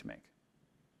choices they need to make?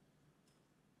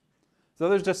 So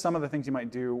those are just some of the things you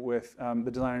might do with the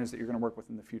designers that you're going to work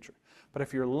with in the future. But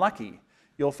if you're lucky,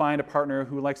 you'll find a partner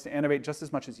who likes to innovate just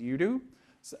as much as you do,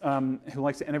 who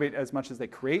likes to innovate as much as they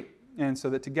create, and so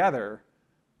that together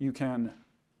you can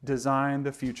design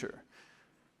the future.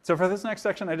 So for this next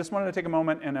section, I just wanted to take a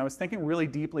moment, and I was thinking really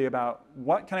deeply about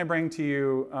what can I bring to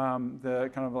you,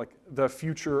 the kind of like the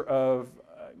future of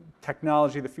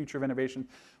technology, the future of innovation.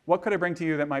 What could I bring to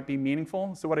you that might be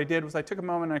meaningful? So what I did was I took a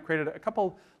moment and I created a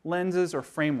couple lenses or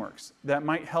frameworks that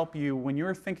might help you when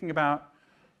you're thinking about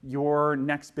your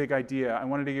next big idea. I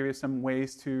wanted to give you some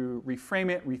ways to reframe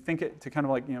it, rethink it, to kind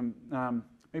of like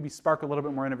maybe spark a little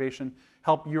bit more innovation,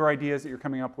 help your ideas that you're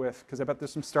coming up with, because I bet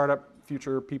there's some startup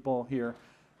future people here,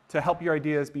 to help your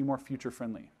ideas be more future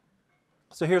friendly.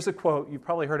 So here's a quote. You've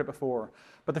probably heard it before,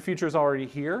 but the future is already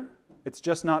here. It's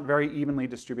just not very evenly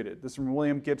distributed. This is from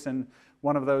William Gibson,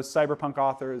 one of those cyberpunk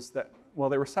authors that, well,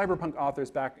 they were cyberpunk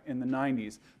authors back in the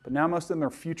 90s, but now most of them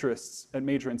are futurists at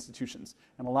major institutions.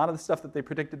 And a lot of the stuff that they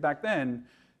predicted back then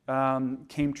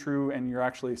came true, and you're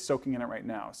actually soaking in it right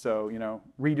now. So,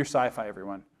 read your sci-fi,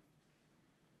 everyone.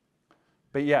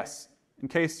 But yes, in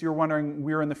case you're wondering,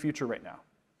 we're in the future right now.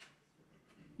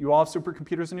 You all have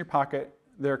supercomputers in your pocket.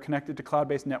 They're connected to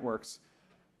cloud-based networks.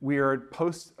 We are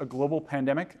post a global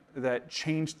pandemic that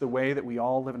changed the way that we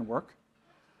all live and work.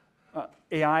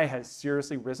 AI has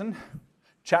seriously risen.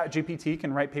 ChatGPT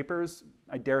can write papers,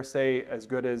 I dare say, as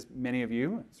good as many of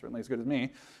you, certainly as good as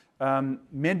me.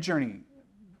 Midjourney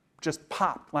just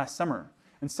popped last summer,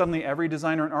 and suddenly every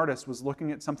designer and artist was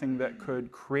looking at something that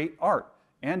could create art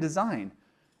and design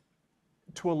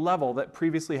to a level that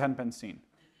previously hadn't been seen.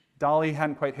 DALL-E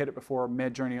hadn't quite hit it before.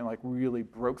 Midjourney like really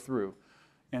broke through.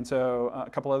 And so a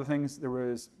couple other things. There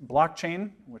was blockchain,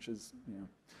 which is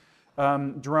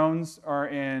Drones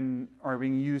are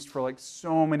being used for like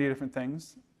so many different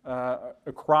things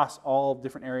across all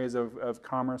different areas of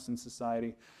commerce and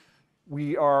society.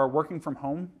 We are working from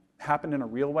home, happened in a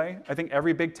real way. I think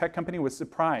every big tech company was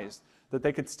surprised that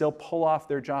they could still pull off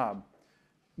their job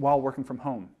while working from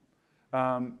home.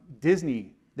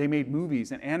 Disney, they made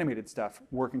movies and animated stuff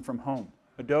working from home.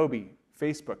 Adobe,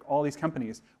 Facebook, all these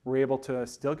companies were able to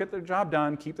still get their job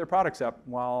done, keep their products up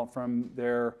while from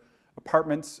their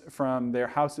apartments, from their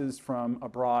houses, from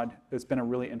abroad. It's been a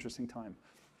really interesting time.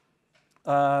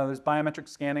 There's biometric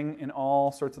scanning in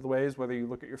all sorts of the ways, whether you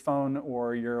look at your phone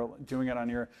or you're doing it on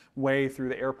your way through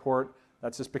the airport.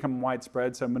 That's just become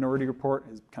widespread. So Minority Report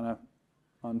is kind of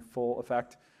on full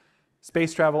effect.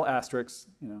 Space travel, asterisks,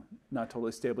 not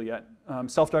totally stable yet.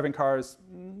 Self-driving cars,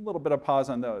 a little bit of pause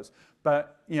on those.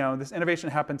 But this innovation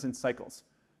happens in cycles.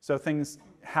 So things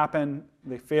happen,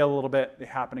 they fail a little bit, they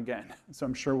happen again. So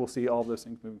I'm sure we'll see all of those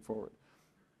things moving forward.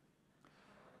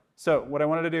 So what I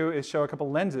wanted to do is show a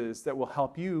couple lenses that will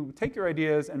help you take your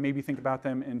ideas and maybe think about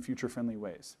them in future-friendly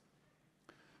ways.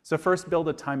 So first, build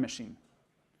a time machine.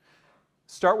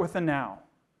 Start with the now.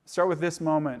 Start with this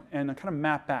moment and kind of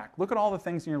map back. Look at all the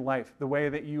things in your life, the way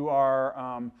that you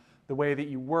are, the way that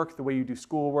you work, the way you do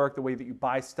schoolwork, the way that you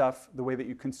buy stuff, the way that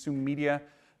you consume media,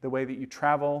 the way that you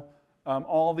travel,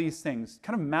 all these things.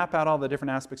 Kind of map out all the different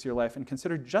aspects of your life and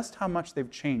consider just how much they've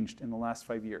changed in the last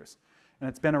 5 years. And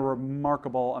it's been a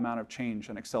remarkable amount of change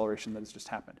and acceleration that has just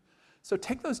happened. So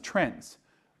take those trends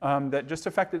that just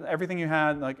affected everything you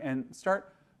had, and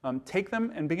start, take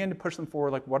them and begin to push them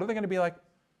forward. Like, what are they going to be like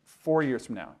 4 years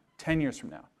from now, 10 years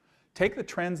from now? Take the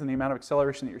trends and the amount of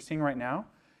acceleration that you're seeing right now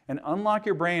and unlock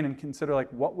your brain and consider, like,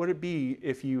 what would it be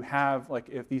if you have, like,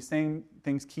 if these same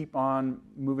things keep on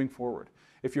moving forward?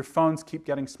 If your phones keep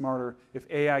getting smarter, if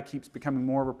AI keeps becoming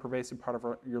more of a pervasive part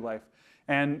of your life,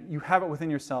 and you have it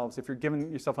within yourselves, if you're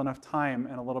giving yourself enough time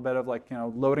and a little bit of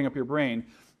loading up your brain,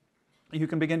 you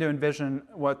can begin to envision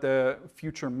what the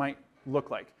future might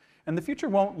look like. And the future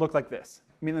won't look like this.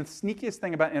 I mean, the sneakiest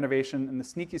thing about innovation and the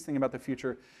sneakiest thing about the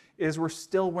future is we're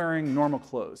still wearing normal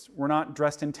clothes. We're not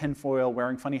dressed in tinfoil,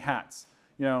 wearing funny hats.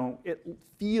 It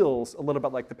feels a little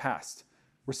bit like the past.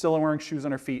 We're still wearing shoes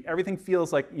on our feet. Everything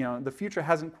feels like, the future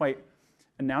hasn't quite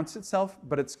announced itself,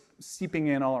 but it's seeping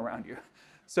in all around you.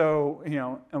 So,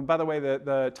 and by the way,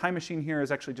 the time machine here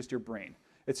is actually just your brain.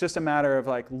 It's just a matter of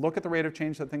look at the rate of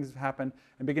change that things have happened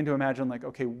and begin to imagine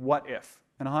okay, what if?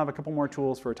 And I'll have a couple more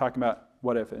tools for talking about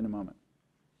what if in a moment.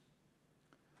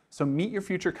 So meet your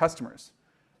future customers.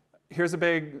 Here's a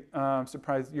big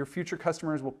surprise. Your future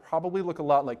customers will probably look a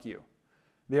lot like you.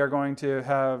 They are going to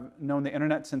have known the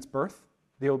internet since birth.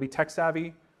 They will be tech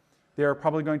savvy. They are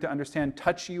probably going to understand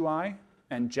touch UI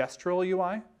and gestural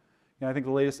UI. I think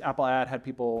the latest Apple ad had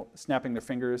people snapping their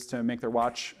fingers to make their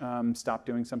watch stop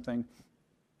doing something.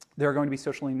 They're going to be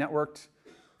socially networked.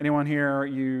 Anyone here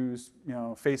use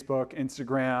Facebook,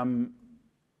 Instagram,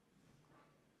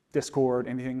 Discord,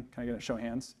 anything? Can I get a show of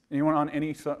hands? Anyone on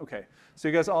any? Okay, so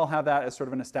you guys all have that as sort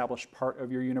of an established part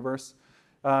of your universe.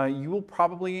 You will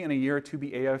probably in a year or two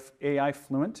be AI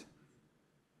fluent.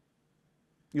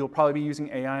 You'll probably be using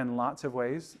AI in lots of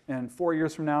ways. And 4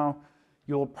 years from now,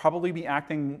 you'll probably be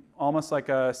acting almost like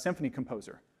a symphony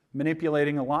composer,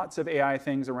 manipulating lots of AI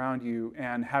things around you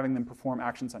and having them perform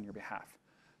actions on your behalf.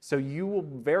 So you will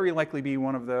very likely be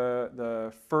one of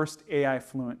the first AI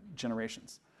fluent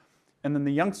generations. And then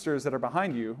the youngsters that are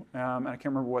behind you, and I can't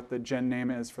remember what the gen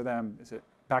name is for them. Is it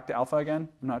back to alpha again?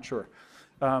 I'm not sure.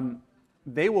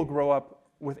 They will grow up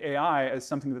with AI as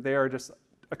something that they are just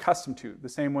accustomed to, the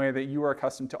same way that you are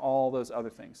accustomed to all those other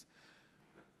things.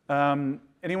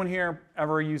 Anyone here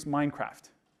ever use Minecraft?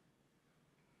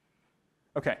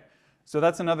 Okay, so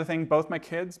that's another thing. Both my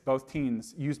kids, both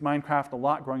teens, used Minecraft a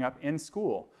lot growing up in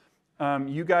school.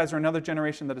 You guys are another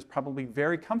generation that is probably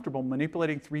very comfortable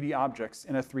manipulating 3D objects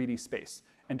in a 3D space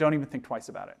and don't even think twice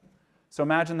about it. So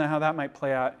imagine how that might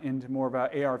play out into more of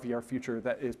an AR, VR future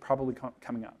that is probably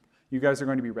coming up. You guys are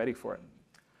going to be ready for it.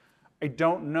 I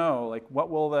don't know, what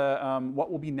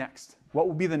will be next? What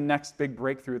will be the next big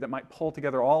breakthrough that might pull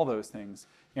together all those things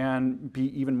and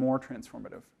be even more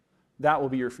transformative? That will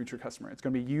be your future customer. It's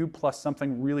going to be you plus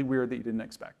something really weird that you didn't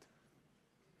expect.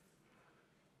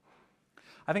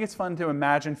 I think it's fun to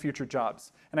imagine future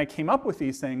jobs. And I came up with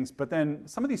these things, but then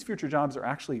some of these future jobs are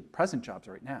actually present jobs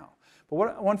right now.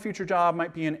 But one future job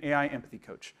might be an AI empathy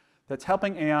coach that's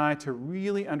helping AI to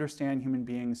really understand human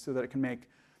beings so that it can make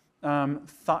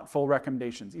thoughtful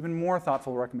recommendations, even more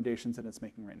thoughtful recommendations than it's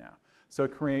making right now. So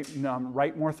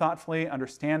write more thoughtfully,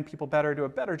 understand people better, do a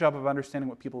better job of understanding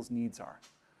what people's needs are.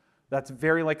 That's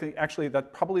very likely, actually,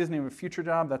 that probably isn't even a future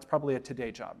job, that's probably a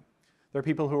today job. There are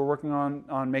people who are working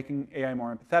on making AI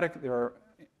more empathetic. There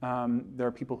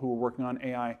are people who are working on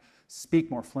AI speak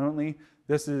more fluently.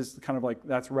 This is kind of like,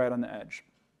 that's right on the edge.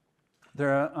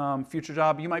 Future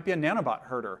job, you might be a nanobot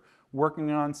herder,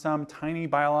 working on some tiny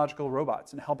biological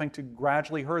robots and helping to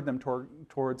gradually herd them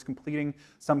towards completing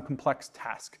some complex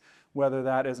task, whether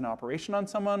that is an operation on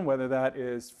someone, whether that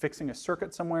is fixing a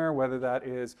circuit somewhere, whether that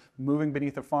is moving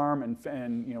beneath a farm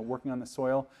and working on the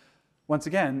soil. Once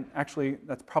again, actually,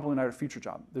 that's probably not a future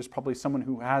job. There's probably someone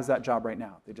who has that job right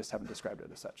now. They just haven't described it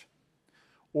as such.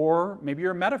 Or maybe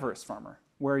you're a metaverse farmer,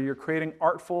 where you're creating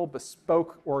artful,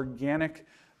 bespoke, organic,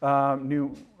 not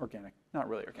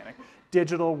really organic,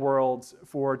 digital worlds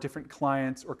for different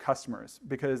clients or customers,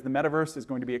 because the metaverse is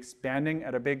going to be expanding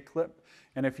at a big clip.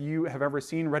 And if you have ever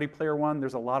seen Ready Player One,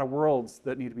 there's a lot of worlds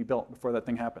that need to be built before that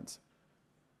thing happens.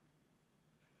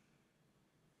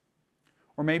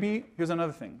 Or maybe, here's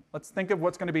another thing. Let's think of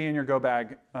what's going to be in your go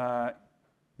bag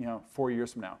 4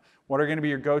 years from now. What are going to be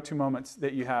your go-to moments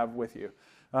that you have with you?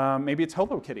 Maybe it's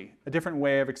HoloKitty, a different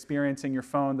way of experiencing your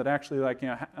phone that actually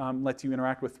lets you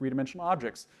interact with three-dimensional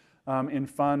objects in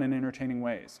fun and entertaining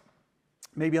ways.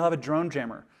 Maybe you'll have a drone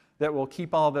jammer that will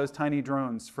keep all those tiny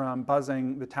drones from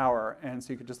buzzing the tower, and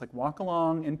so you could just walk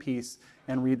along in peace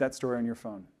and read that story on your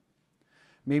phone.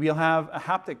 Maybe you'll have a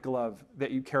haptic glove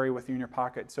that you carry with you in your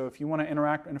pocket. So if you want to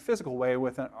interact in a physical way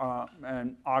with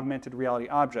an augmented reality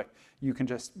object, you can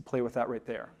just play with that right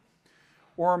there.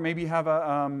 Or maybe you have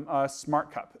a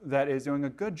smart cup that is doing a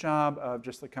good job of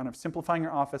just kind of simplifying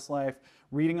your office life,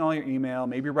 reading all your email,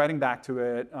 maybe writing back to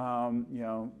it,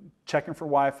 checking for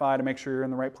Wi-Fi to make sure you're in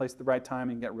the right place at the right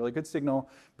time and you get really good signal,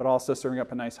 but also serving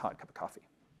up a nice hot cup of coffee.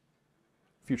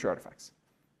 Future artifacts.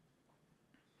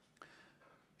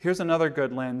 Here's another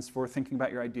good lens for thinking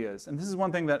about your ideas. And this is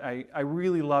one thing that I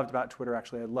really loved about Twitter,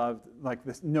 actually. I loved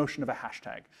this notion of a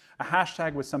hashtag. A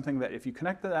hashtag was something that if you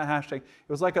connected that hashtag, it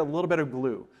was like a little bit of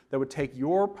glue that would take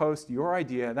your post, your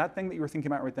idea, that thing that you were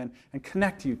thinking about right then, and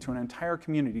connect you to an entire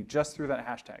community just through that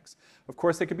hashtags. Of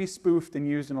course, they could be spoofed and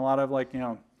used in a lot of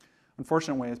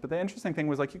unfortunate ways. But the interesting thing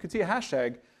was you could see a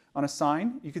hashtag on a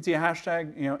sign. You could see a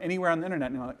hashtag anywhere on the internet,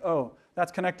 and you're like, oh,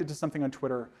 that's connected to something on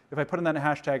Twitter. If I put in that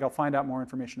hashtag, I'll find out more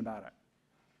information about it.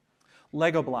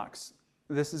 Lego blocks.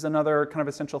 This is another kind of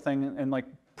essential thing and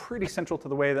pretty central to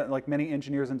the way that many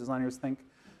engineers and designers think.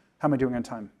 How am I doing on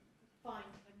time? Fine.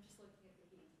 I'm just looking at the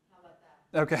heat. How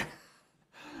about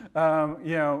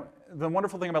that? Okay. The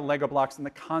wonderful thing about Lego blocks and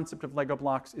the concept of Lego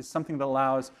blocks is something that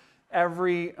allows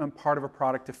every part of a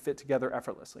product to fit together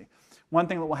effortlessly. One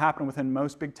thing that will happen within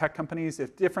most big tech companies,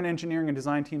 if different engineering and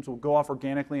design teams will go off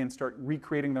organically and start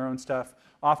recreating their own stuff,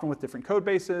 often with different code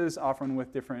bases, often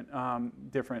with different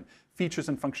features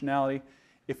and functionality.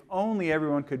 If only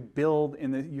everyone could build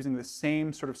using the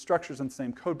same sort of structures and the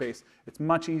same code base, it's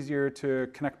much easier to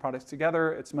connect products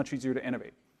together. It's much easier to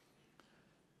innovate.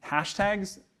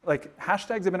 Hashtags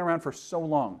have been around for so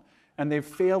long, and they've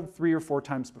failed 3 or 4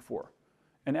 times before.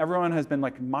 And everyone has been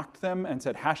mocked them and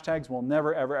said hashtags will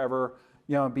never, ever, ever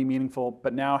be meaningful.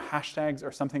 But now hashtags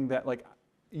are something that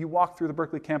you walk through the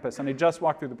Berkeley campus, and I just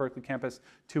walked through the Berkeley campus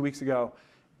 2 weeks ago.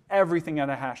 Everything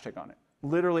had a hashtag on it.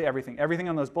 Literally everything. Everything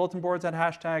on those bulletin boards had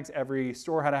hashtags. Every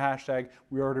store had a hashtag.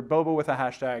 We ordered boba with a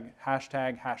hashtag,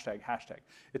 hashtag, hashtag, hashtag.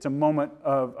 It's a moment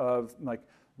of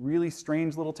really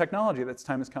strange little technology that's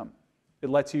time has come. It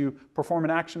lets you perform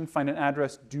an action, find an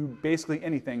address, do basically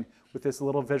anything with this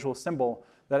little visual symbol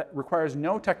that requires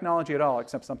no technology at all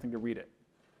except something to read it.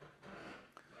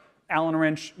 Allen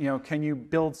wrench, can you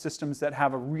build systems that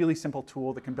have a really simple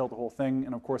tool that can build the whole thing?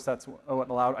 And of course, that's what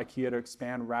allowed IKEA to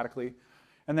expand radically.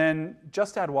 And then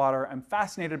just add water. I'm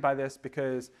fascinated by this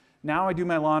because now I do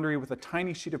my laundry with a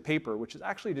tiny sheet of paper, which is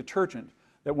actually detergent,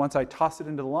 that once I toss it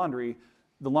into the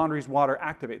laundry's water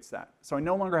activates that. So I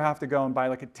no longer have to go and buy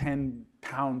a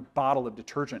 10-pound bottle of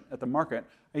detergent at the market.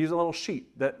 I use a little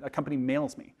sheet that a company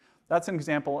mails me. That's an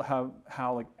example of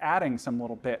how adding some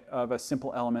little bit of a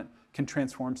simple element can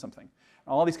transform something.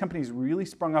 All these companies really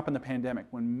sprung up in the pandemic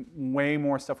when way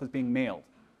more stuff was being mailed.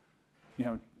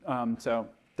 So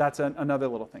that's another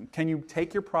little thing. Can you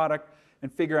take your product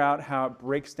and figure out how it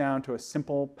breaks down to a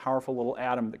simple, powerful little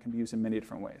atom that can be used in many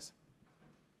different ways?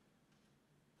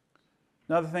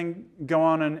 Another thing, go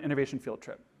on an innovation field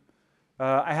trip.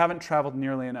 I haven't traveled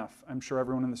nearly enough. I'm sure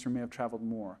everyone in this room may have traveled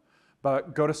more.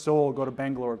 But go to Seoul, go to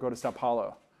Bangalore, go to Sao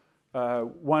Paulo.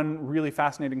 One really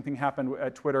fascinating thing happened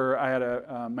at Twitter. I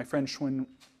had my friend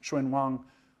Xuan Wang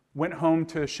went home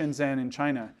to Shenzhen in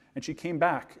China, and she came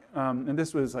back. And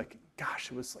this was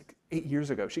it was 8 years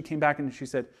ago. She came back and she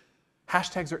said,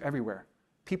 hashtags are everywhere.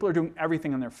 People are doing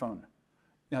everything on their phone.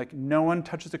 No one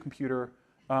touches a computer.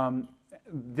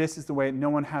 this is the way, no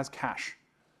one has cash.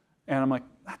 And I'm like,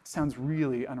 that sounds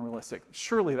really unrealistic.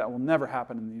 Surely that will never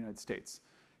happen in the United States.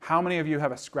 How many of you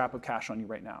have a scrap of cash on you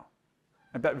right now?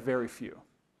 I bet very few.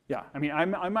 Yeah, I mean, I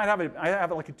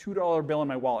have like a $2 bill in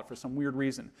my wallet for some weird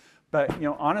reason. But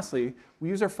honestly, we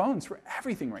use our phones for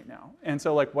everything right now. And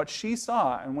so like what she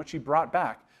saw and what she brought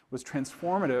back was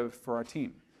transformative for our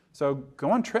team. So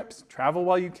go on trips, travel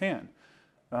while you can,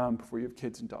 before you have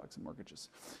kids and dogs and mortgages.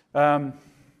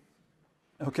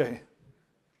 Okay.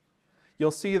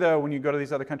 You'll see though when you go to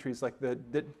these other countries, like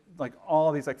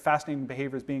all these like fascinating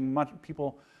behaviors being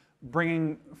people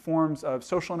bringing forms of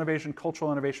social innovation,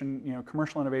 cultural innovation,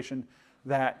 commercial innovation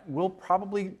that will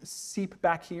probably seep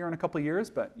back here in a couple of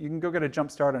years, but you can go get a jump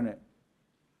start on it.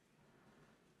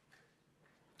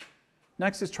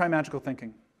 Next is try magical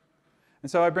thinking. And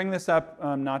so I bring this up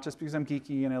not just because I'm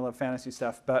geeky and I love fantasy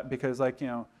stuff, but because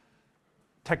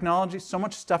technology, so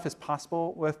much stuff is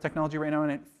possible with technology right now,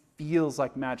 and it feels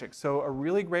like magic. So a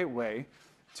really great way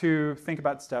to think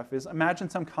about stuff is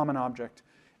imagine some common object,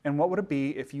 and what would it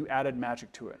be if you added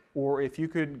magic to it? Or if you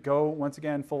could go, once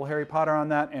again, full Harry Potter on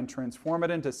that and transform it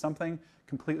into something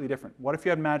completely different. What if you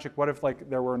had magic? What if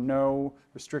there were no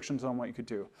restrictions on what you could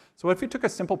do? So what if you took a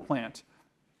simple plant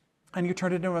and you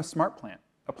turned it into a smart plant?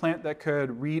 A plant that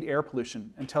could read air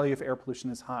pollution and tell you if air pollution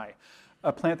is high.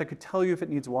 A plant that could tell you if it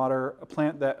needs water. A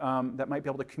plant that, that might be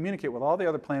able to communicate with all the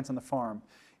other plants on the farm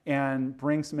and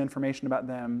bring some information about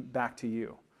them back to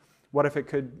you. What if it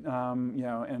could,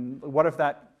 and what if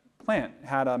that plant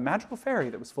had a magical fairy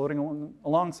that was floating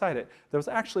alongside it? There was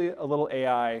actually a little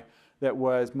AI that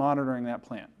was monitoring that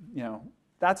plant.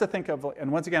 That's a think of,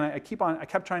 and once again, I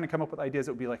kept trying to come up with ideas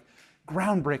that would be like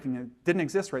groundbreaking. It didn't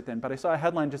exist right then, but I saw a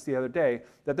headline just the other day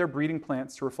that they're breeding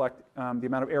plants to reflect the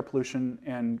amount of air pollution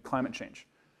and climate change.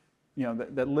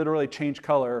 That literally change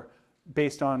color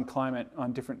based on climate,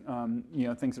 on different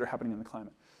things that are happening in the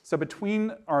climate. So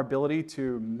between our ability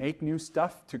to make new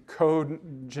stuff, to code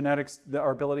genetics,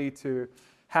 our ability to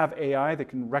have AI that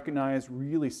can recognize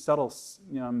really subtle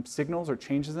signals or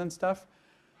changes in stuff,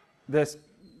 this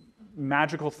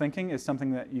magical thinking is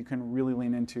something that you can really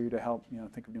lean into to help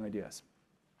think of new ideas.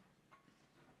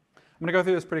 I'm going to go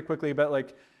through this pretty quickly,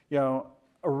 but a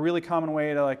really common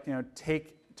way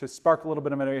to spark a little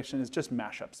bit of innovation is just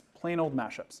mashups, plain old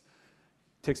mashups.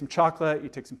 Take some chocolate, you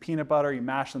take some peanut butter, you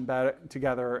mash them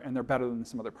together, and they're better than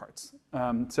some other parts.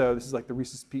 So this is like the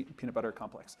Reese's peanut butter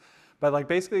complex. But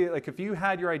basically, if you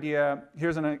had your idea,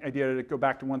 here's an idea to go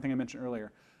back to one thing I mentioned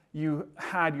earlier. You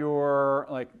had your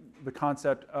the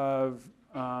concept of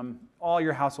all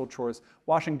your household chores,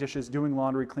 washing dishes, doing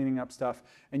laundry, cleaning up stuff,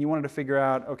 and you wanted to figure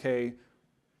out, okay,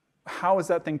 how is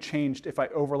that thing changed if I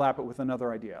overlap it with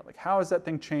another idea? How is that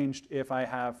thing changed if I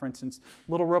have, for instance,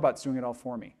 little robots doing it all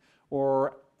for me?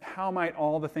 Or how might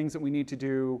all the things that we need to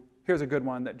do, here's a good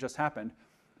one that just happened.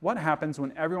 What happens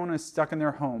when everyone is stuck in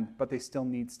their home, but they still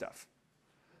need stuff?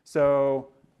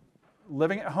 So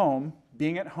living at home,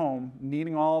 being at home,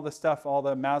 needing all the stuff, all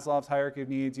the Maslow's hierarchy of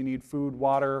needs, you need food,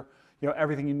 water,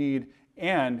 everything you need,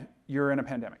 and you're in a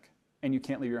pandemic, and you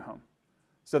can't leave your home.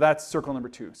 So that's circle number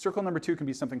 2. Circle number 2 can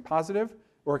be something positive,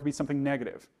 or it can be something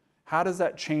negative. How does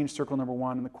that change circle number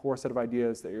 1 and the core set of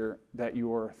ideas that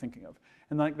you're thinking of?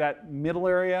 And that middle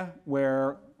area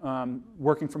where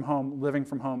working from home, living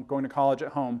from home, going to college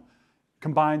at home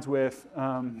combines with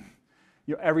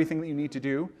everything that you need to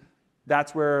do,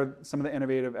 that's where some of the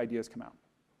innovative ideas come out.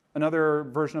 Another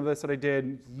version of this that I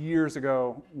did years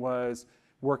ago was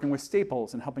working with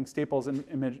Staples and helping Staples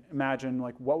imagine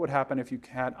what would happen if you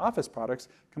had office products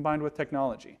combined with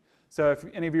technology. So if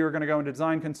any of you are going to go into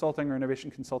design consulting or innovation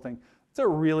consulting, it's a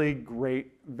really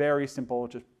great, very simple,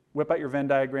 just whip out your Venn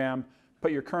diagram,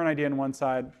 put your current idea on one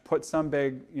side, put some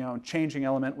big changing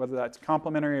element, whether that's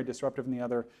complementary or disruptive in the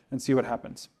other, and see what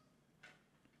happens.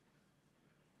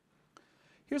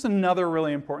 Here's another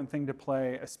really important thing to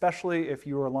play, especially if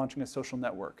you are launching a social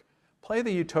network. Play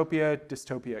the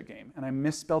utopia-dystopia game. And I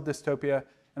misspelled dystopia,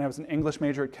 and I was an English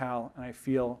major at Cal, and I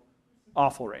feel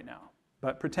awful right now.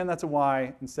 But pretend that's a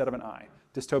Y instead of an I.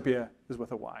 Dystopia is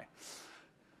with a Y.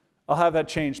 I'll have that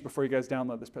changed before you guys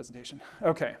download this presentation.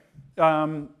 Okay.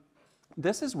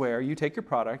 This is where you take your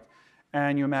product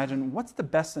and you imagine, what's the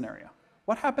best scenario?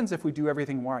 What happens if we do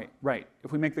everything right?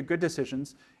 If we make the good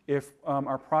decisions, if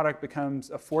our product becomes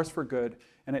a force for good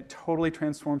and it totally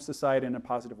transforms society in a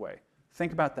positive way?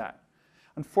 Think about that.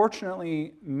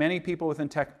 Unfortunately, many people within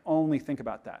tech only think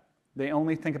about that. They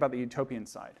only think about the utopian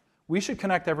side. We should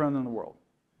connect everyone in the world.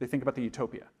 They think about the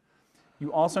utopia.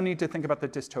 You also need to think about the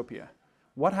dystopia.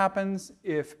 What happens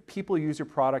if people use your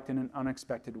product in an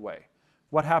unexpected way?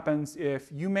 What happens if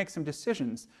you make some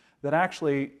decisions that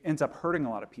actually ends up hurting a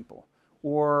lot of people.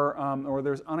 Or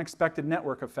there's unexpected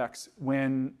network effects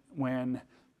when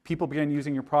people begin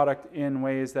using your product in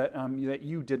ways that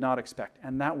you did not expect.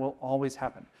 And that will always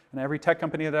happen. And every tech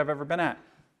company that I've ever been at,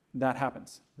 that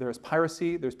happens. There's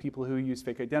piracy, there's people who use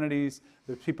fake identities,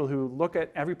 there's people who look at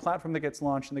every platform that gets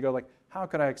launched and they go like, how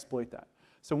could I exploit that?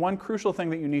 So one crucial thing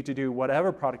that you need to do,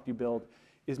 whatever product you build,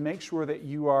 is make sure that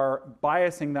you are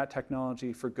biasing that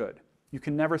technology for good. You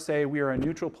can never say we are a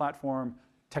neutral platform,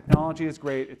 technology is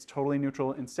great, it's totally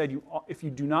neutral. Instead, if you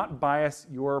do not bias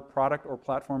your product or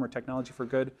platform or technology for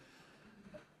good,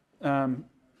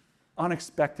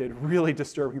 unexpected, really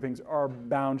disturbing things are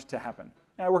bound to happen.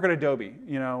 I work at Adobe.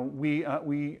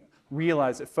 We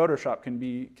realize that Photoshop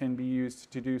can be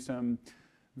used to do some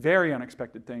very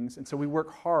unexpected things, and so we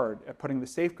work hard at putting the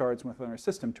safeguards within our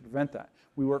system to prevent that.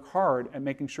 We work hard at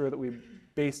making sure that we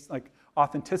base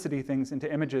authenticity things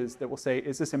into images that will say,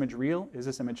 is this image real? Is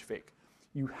this image fake?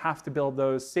 You have to build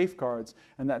those safeguards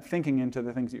and that thinking into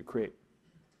the things that you create.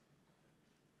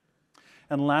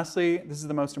 And lastly, this is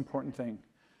the most important thing.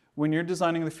 When you're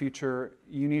designing the future,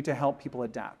 you need to help people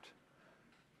adapt.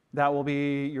 That will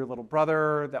be your little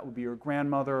brother, that will be your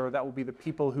grandmother, that will be the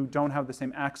people who don't have the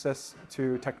same access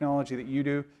to technology that you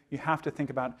do. You have to think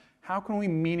about how can we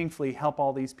meaningfully help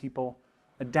all these people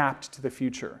adapt to the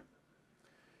future.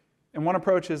 And one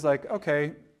approach is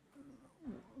okay,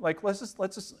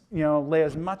 let's just lay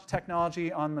as much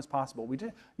technology on them as possible.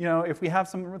 If we have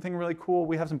something really cool,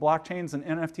 we have some blockchains and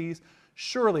NFTs.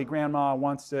 Surely grandma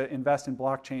wants to invest in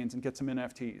blockchains and get some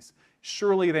NFTs.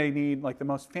 Surely they need the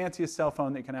most fanciest cell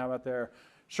phone they can have out there.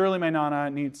 Surely my nana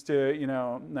needs to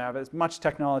have as much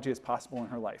technology as possible in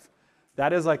her life.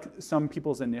 That is some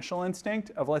people's initial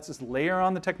instinct of let's just layer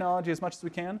on the technology as much as we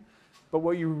can. But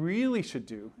what you really should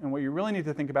do and what you really need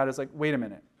to think about is wait a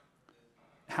minute.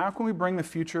 How can we bring the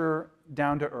future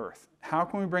down to earth? How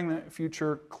can we bring the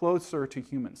future closer to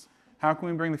humans? How can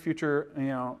we bring the future,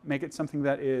 make it something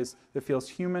that feels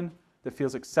human, that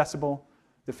feels accessible,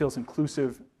 that feels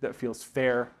inclusive, that feels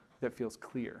fair, that feels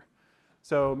clear?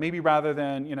 So maybe rather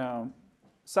than,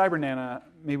 Cyber Nana,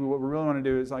 maybe what we really want to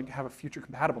do is have a future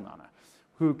compatible Nana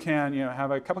who can,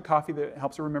 have a cup of coffee that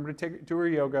helps her remember to do her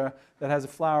yoga, that has a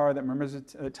flower that remembers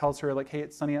it, tells her hey,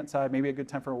 it's sunny outside, maybe a good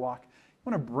time for a walk.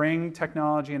 You want to bring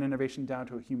technology and innovation down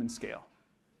to a human scale.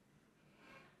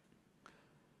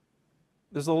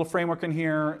 There's a little framework in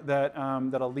here that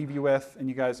I'll leave you with, and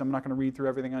you guys, I'm not going to read through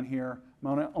everything on here.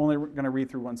 I'm only going to read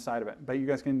through one side of it, but you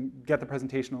guys can get the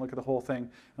presentation and look at the whole thing,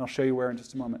 and I'll show you where in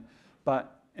just a moment.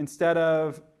 But instead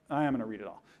of, I am going to read it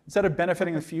all. Instead of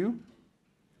benefiting the few,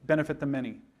 benefit the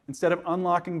many. Instead of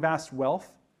unlocking vast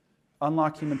wealth,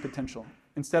 unlock human potential.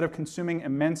 Instead of consuming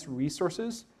immense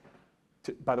resources,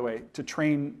 by the way, to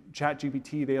train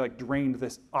ChatGPT, they drained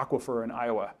this aquifer in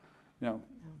Iowa.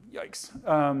 Yikes.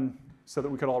 So that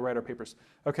we could all write our papers.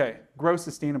 Okay, grow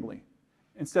sustainably.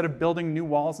 Instead of building new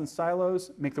walls and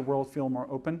silos, make the world feel more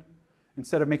open.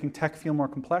 Instead of making tech feel more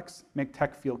complex, make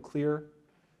tech feel clear.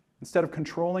 Instead of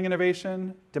controlling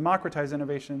innovation, democratize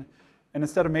innovation. And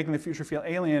instead of making the future feel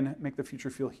alien, make the future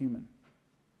feel human.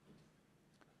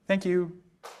 Thank you.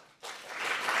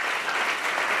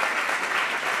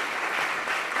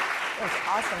 That's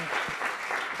awesome.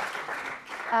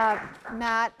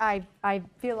 Matt, I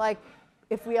feel like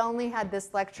if we only had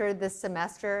this lecture this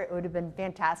semester, it would have been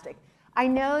fantastic. I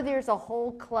know there's a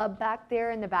whole club back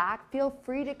there in the back. Feel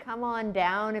free to come on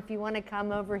down if you want to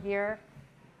come over here.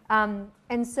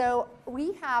 And so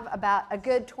we have about a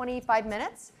good 25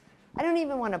 minutes. I don't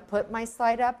even want to put my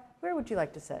slide up. Where would you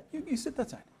like to sit? You sit that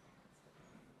side.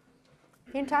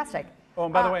 Fantastic. Oh,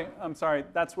 and by the way, I'm sorry,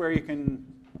 that's where you can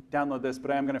download this,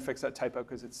 but I am going to fix that typo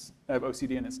because I have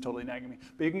OCD and it's totally nagging me.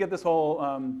 But you can get this whole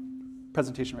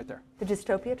presentation right there. The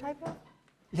dystopia typo?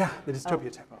 Yeah, the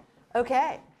dystopia typo.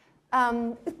 Okay.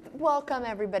 Welcome,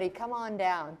 everybody. Come on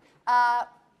down.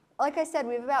 Like I said,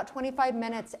 we have about 25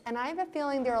 minutes, and I have a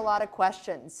feeling there are a lot of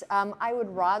questions. I would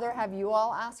rather have you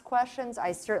all ask questions.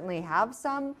 I certainly have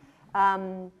some.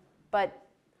 But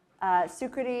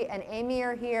Sukriti and Amy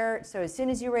are here, so as soon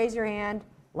as you raise your hand,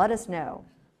 let us know.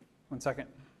 1 second.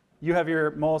 You have your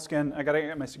moleskin. I got to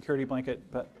get my security blanket,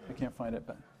 but I can't find it.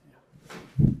 But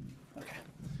yeah. Okay.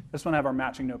 I just want to have our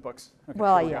matching notebooks. Okay,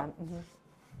 well, yeah. Mm-hmm.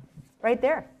 Right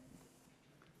there.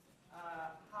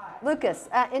 Hi. Lucas,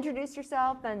 introduce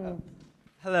yourself and.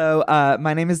 Hello,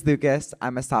 my name is Lucas.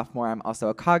 I'm a sophomore. I'm also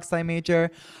a Cog-Sci major.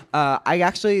 I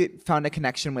actually found a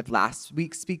connection with last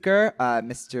week's speaker,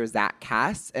 Mr. Zach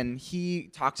Cass, and he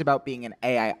talked about being an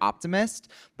AI optimist.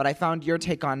 But I found your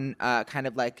take on kind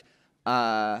of like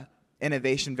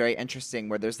innovation very interesting,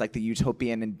 where there's like the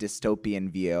utopian and dystopian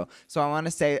view. So I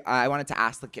wanted to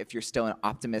ask like if you're still an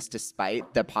optimist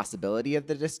despite the possibility of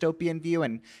the dystopian view,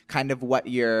 and kind of what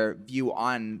your view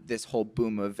on this whole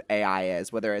boom of AI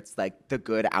is, whether it's like the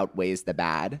good outweighs the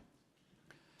bad.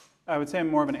 I would say I'm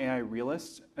more of an AI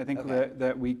realist. I think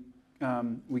that we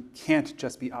can't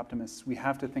just be optimists. We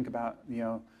have to think about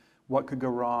what could go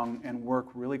wrong and work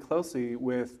really closely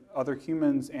with other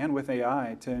humans and with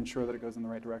AI to ensure that it goes in the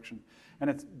right direction. And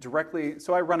it's directly,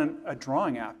 so I run a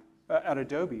drawing app at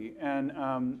Adobe, and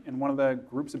one of the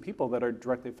groups of people that are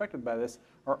directly affected by this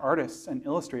are artists and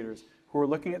illustrators who are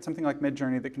looking at something like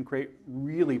Midjourney that can create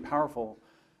really powerful,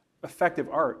 effective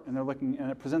art, and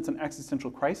it presents an existential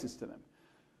crisis to them.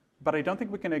 But I don't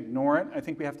think we can ignore it. I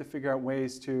think we have to figure out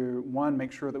ways to, one,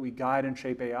 make sure that we guide and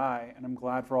shape AI, and I'm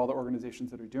glad for all the organizations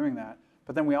that are doing that.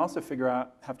 But then we also have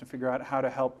to figure out how to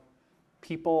help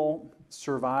people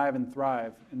survive and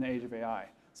thrive in the age of AI.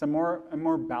 So I'm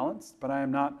more balanced, but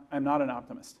I'm not an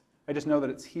optimist. I just know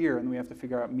that it's here, and we have to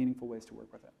figure out meaningful ways to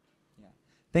work with it. Yeah.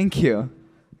 Thank you.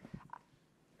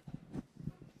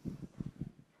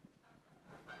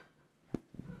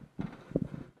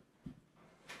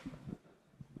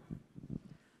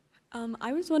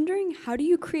 I was wondering, how do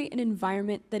you create an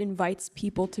environment that invites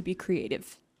people to be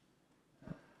creative?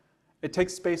 It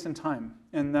takes space and time.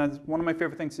 And that's one of my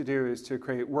favorite things to do, is to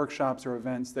create workshops or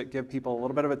events that give people a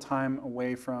little bit of a time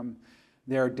away from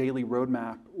their daily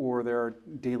roadmap or their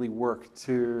daily work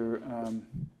to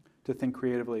think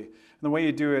creatively. And the way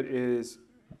you do it is,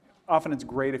 often it's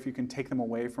great if you can take them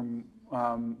away from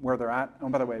where they're at. Oh,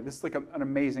 by the way, this is like an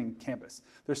amazing campus.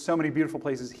 There's so many beautiful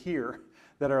places here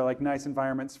that are like nice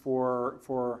environments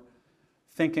for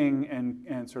thinking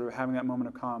and sort of having that moment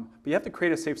of calm. But you have to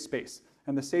create a safe space.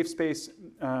 And the safe space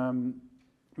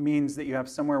means that you have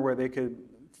somewhere where they could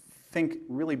think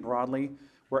really broadly,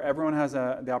 where everyone has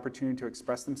the opportunity to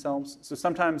express themselves. So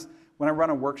sometimes when I run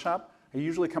a workshop, I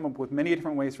usually come up with many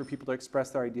different ways for people to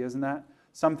express their ideas in that.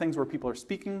 Some things where people are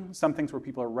speaking, some things where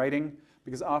people are writing,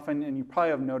 because often, and you probably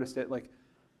have noticed it, like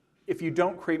if you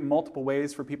don't create multiple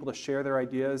ways for people to share their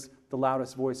ideas, the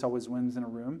loudest voice always wins in a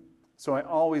room. So I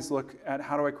always look at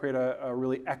how do I create a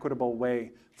really equitable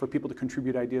way for people to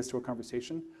contribute ideas to a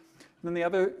conversation. And then the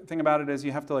other thing about it is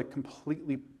you have to like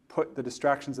completely put the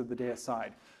distractions of the day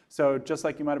aside. So just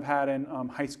like you might have had in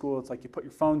high school, it's like you put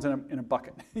your phones in a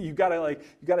bucket. you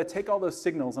gotta take all those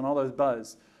signals and all those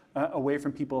buzz away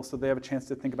from people so they have a chance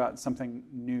to think about something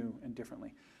new and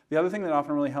differently. The other thing that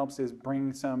often really helps is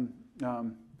bring some,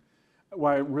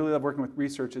 what I really love working with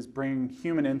research is bringing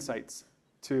human insights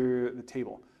to the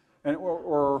table. And,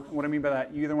 or what I mean by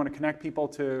that, you either want to connect people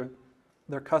to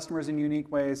their customers in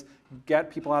unique ways, get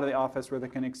people out of the office where they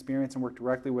can experience and work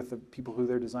directly with the people who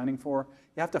they're designing for.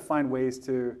 You have to find ways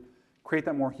to create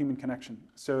that more human connection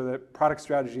so that product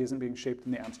strategy isn't being shaped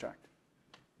in the abstract.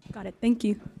 Got it. Thank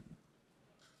you.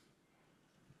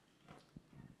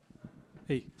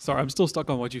 Hey, sorry, I'm still stuck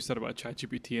on what you said about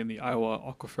ChatGPT and the Iowa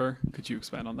aquifer. Could you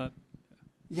expand on that?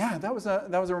 Yeah, that was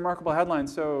a remarkable headline.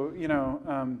 So,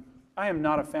 I am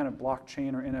not a fan of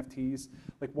blockchain or NFTs.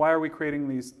 Like, why are we creating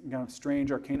these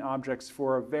strange arcane objects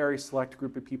for a very select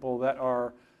group of people that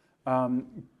are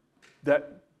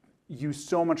that use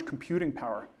so much computing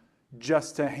power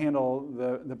just to handle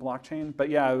the blockchain? But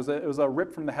yeah, it was a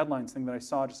rip from the headlines thing that I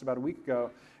saw just about a week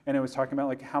ago, and it was talking about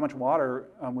like how much water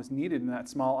was needed in that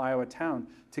small Iowa town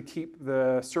to keep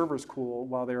the servers cool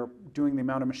while they were doing the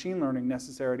amount of machine learning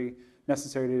necessary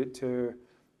to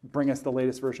bring us the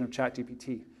latest version of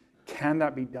ChatGPT. Can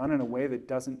that be done in a way that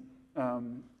doesn't,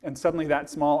 and suddenly that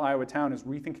small Iowa town is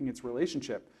rethinking its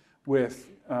relationship with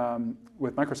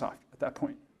Microsoft at that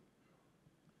point.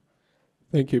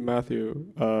 Thank you, Matthew,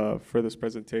 for this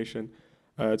presentation.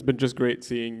 It's been just great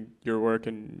seeing your work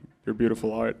and your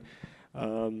beautiful art.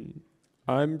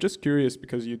 I'm just curious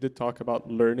because you did talk about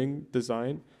learning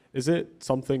design. Is it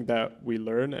something that we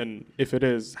learn? And if it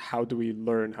is, how do we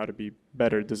learn how to be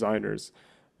better designers?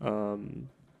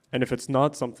 And if it's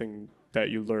not something that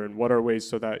you learn, what are ways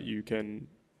so that you can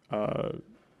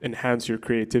enhance your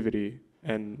creativity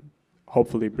and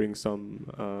hopefully bring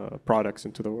some products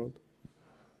into the world?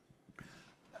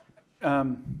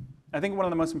 I think one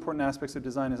of the most important aspects of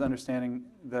design is understanding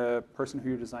the person who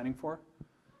you're designing for.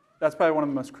 That's probably one of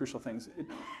the most crucial things.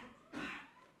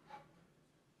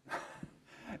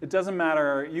 It doesn't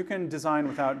matter. You can design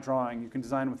without drawing. You can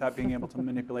design without being able to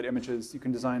manipulate images. You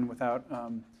can design without,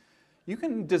 you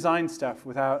can design stuff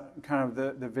without kind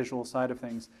of the visual side of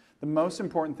things. The most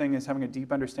important thing is having a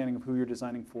deep understanding of who you're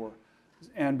designing for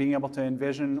and being able to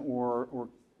envision or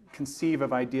conceive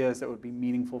of ideas that would be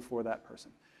meaningful for that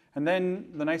person. And then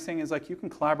the nice thing is like you can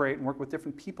collaborate and work with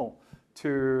different people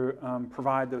to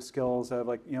provide those skills of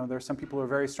like, there are some people who are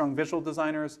very strong visual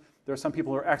designers. There are some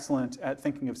people who are excellent at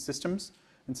thinking of systems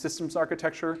and systems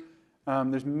architecture.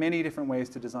 There's many different ways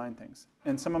to design things.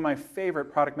 And some of my favorite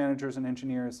product managers and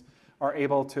engineers are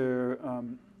able to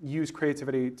use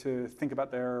creativity to think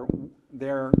about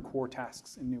their core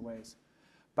tasks in new ways.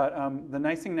 But the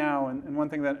nice thing now, and one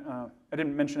thing that I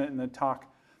didn't mention it in the talk,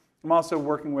 I'm also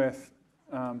working with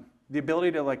the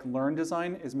ability to like learn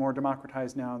design is more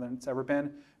democratized now than it's ever been,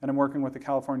 and I'm working with the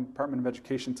California Department of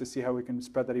Education to see how we can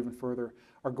spread that even further.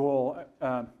 Our goal,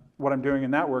 what I'm doing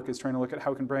in that work, is trying to look at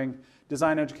how we can bring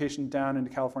design education down into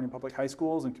California public high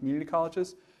schools and community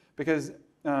colleges, because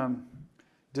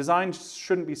design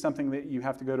shouldn't be something that you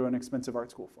have to go to an expensive art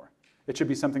school for. It should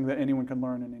be something that anyone can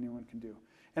learn and anyone can do.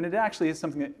 And it actually is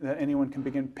something that anyone can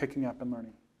begin picking up and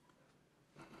learning.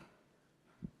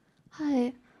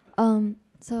 Hi.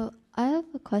 So I have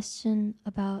a question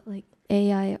about like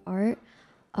AI art,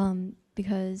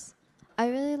 because I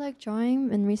really like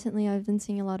drawing, and recently I've been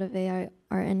seeing a lot of AI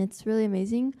art, and it's really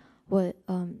amazing what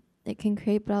it can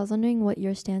create. But I was wondering what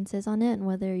your stance is on it, and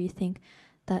whether you think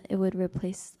that it would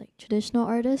replace like traditional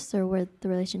artists, or where the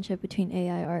relationship between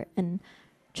AI art and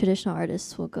traditional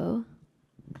artists will go.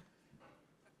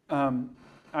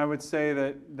 I would say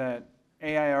that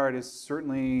AI art is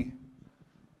certainly,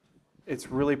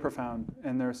 it's really profound,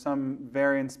 and there are some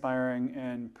very inspiring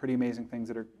and pretty amazing things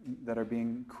that are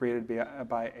being created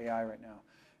by AI right now.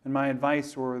 And my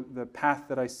advice, or the path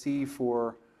that I see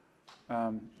for,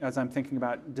 as I'm thinking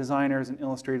about designers and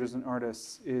illustrators and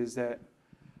artists, is that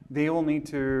they will need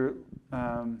to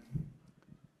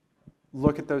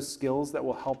look at those skills that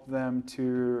will help them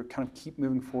to kind of keep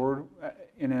moving forward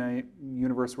in a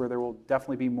universe where there will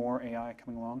definitely be more AI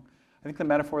coming along. I think the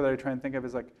metaphor that I try and think of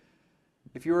is like,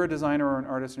 if you're a designer or an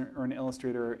artist or an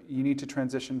illustrator, you need to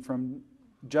transition from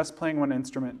just playing one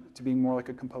instrument to being more like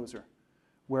a composer,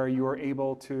 where you are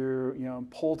able to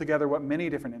pull together what many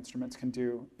different instruments can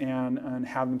do and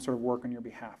have them sort of work on your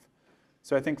behalf.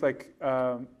 So I think like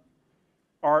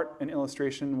art and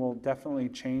illustration will definitely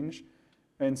change.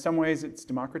 In some ways, it's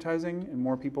democratizing, and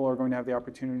more people are going to have the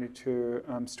opportunity to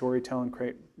storytell and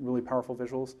create really powerful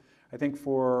visuals. I think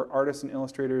for artists and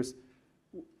illustrators,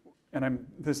 and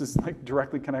this is like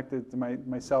directly connected to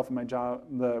myself and my job,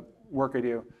 the work I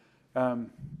do,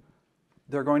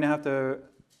 they're going to have to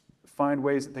find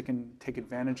ways that they can take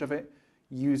advantage of it,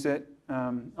 use it,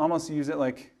 almost use it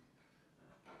like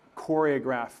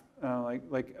choreograph,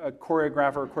 like a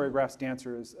choreographer choreographs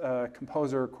dancers, a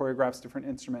composer choreographs different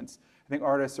instruments. I think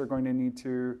artists are going to need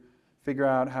to figure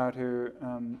out how to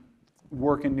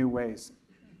work in new ways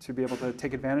to be able to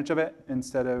take advantage of it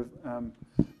instead of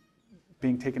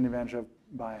being taken advantage of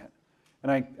by it.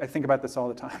 And I think about this all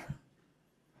the time.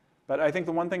 But I think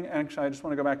the one thing, actually, I just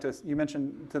want to go back to, you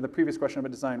mentioned to the previous question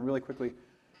about design really quickly.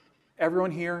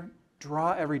 Everyone here,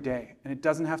 draw every day. And it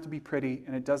doesn't have to be pretty,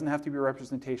 and it doesn't have to be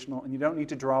representational, and you don't need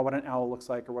to draw what an owl looks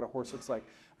like or what a horse looks like.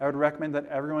 I would recommend that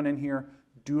everyone in here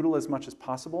doodle as much as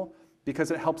possible,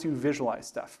 because it helps you visualize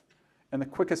stuff. And the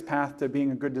quickest path to being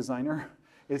a good designer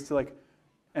is to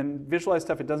and visualize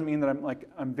stuff. It doesn't mean that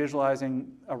I'm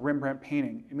visualizing a Rembrandt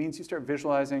painting. It means you start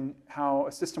visualizing how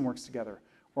a system works together,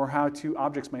 or how two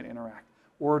objects might interact,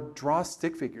 or draw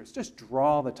stick figures. Just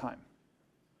draw all the time.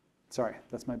 Sorry,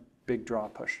 that's my big draw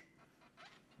push.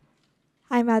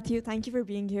 Hi, Matthew. Thank you for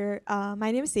being here.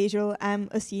 My name is Sejal. I'm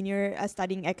a senior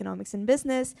studying economics and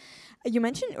business. You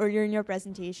mentioned earlier in your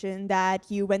presentation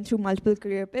that you went through multiple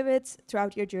career pivots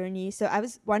throughout your journey. So I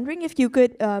was wondering if you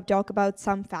could talk about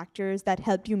some factors that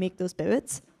helped you make those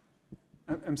pivots.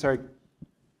 I'm sorry.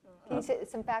 Can you say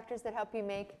some factors that help you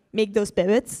make those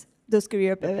pivots, those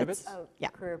career pivots? Oh, yeah.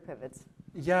 Career pivots.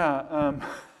 Yeah.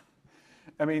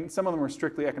 I mean, some of them were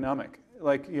strictly economic.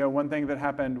 Like, one thing that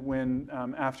happened when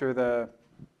after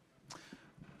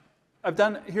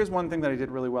here's one thing that I did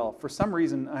really well. For some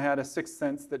reason, I had a sixth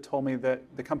sense that told me that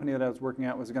the company that I was working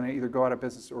at was going to either go out of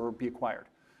business or be acquired.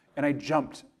 And I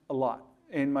jumped a lot.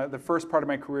 In the first part of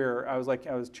my career, I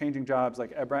was changing jobs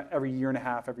like every year and a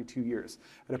half, every 2 years,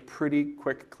 at a pretty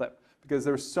quick clip, because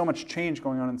there was so much change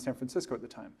going on in San Francisco at the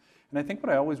time. And I think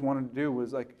what I always wanted to do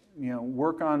was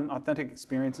work on authentic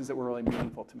experiences that were really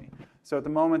meaningful to me. So at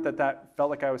the moment that felt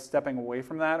like I was stepping away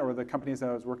from that, or the companies that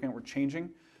I was working at were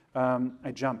changing,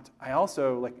 I jumped. I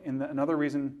also, another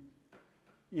reason,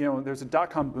 there's a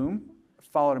dot-com boom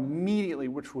followed immediately,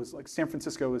 which was San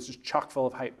Francisco was just chock full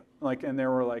of hype. And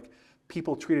there were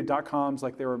people treated dot-coms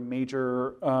like they were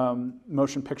major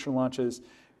motion picture launches,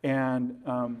 and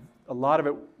a lot of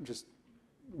it just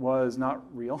was not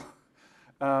real.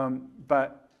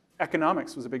 But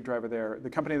economics was a big driver there. The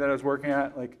company that I was working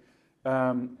at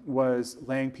was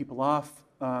laying people off,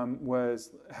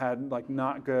 had like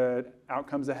not good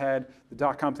outcomes ahead. The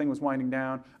dot-com thing was winding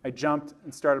down. I jumped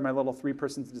and started my little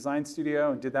 3-person design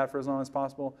studio and did that for as long as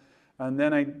possible. And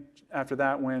then after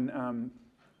that, when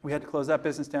we had to close that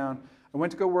business down, I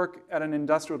went to go work at an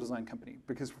industrial design company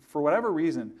because for whatever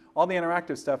reason, all the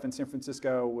interactive stuff in San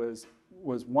Francisco was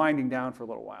winding down for a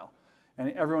little while.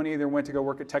 And everyone either went to go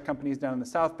work at tech companies down in the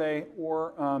South Bay,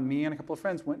 or me and a couple of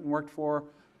friends went and worked for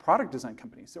product design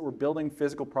companies that were building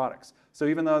physical products. So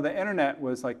even though the internet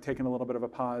was like taking a little bit of a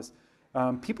pause,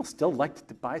 people still liked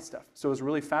to buy stuff. So it was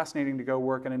really fascinating to go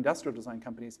work at industrial design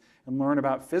companies and learn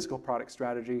about physical product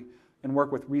strategy and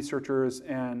work with researchers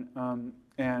and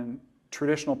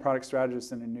traditional product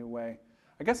strategists in a new way.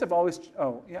 I guess I've always,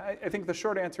 I think the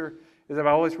short answer is I've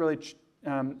always really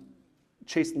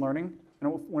chased learning.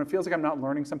 And when it feels like I'm not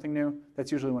learning something new,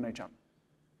 that's usually when I jump.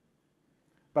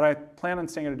 But I plan on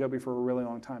staying at Adobe for a really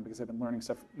long time because I've been learning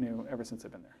stuff new ever since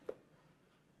I've been there.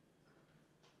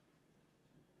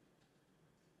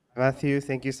 Matthew,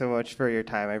 thank you so much for your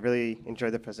time. I really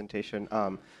enjoyed the presentation.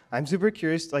 I'm super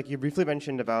curious, like you briefly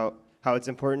mentioned about how it's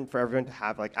important for everyone to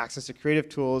have like access to creative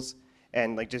tools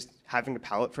and like just having a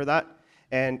palette for that.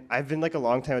 And I've been like a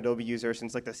long time Adobe user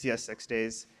since like the CS6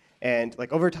 days. And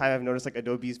like over time, I've noticed like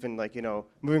Adobe's been like,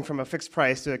 moving from a fixed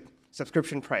price to a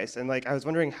subscription price. And like I was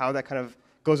wondering how that kind of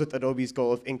goes with Adobe's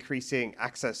goal of increasing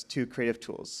access to creative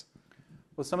tools.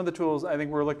 Well, some of the tools, I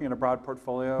think we're looking at a broad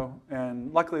portfolio.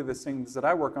 And luckily, the things that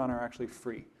I work on are actually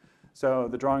free. So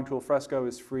the drawing tool Fresco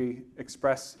is free.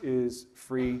 Express is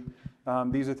free.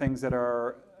 These are things that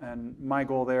are, and my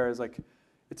goal there is like,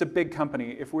 it's a big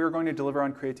company. If we're going to deliver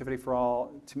on creativity for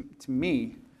all, to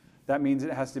me, that means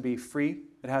it has to be free,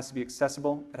 it has to be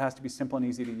accessible, it has to be simple and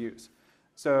easy to use.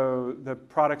 So the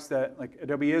products that, like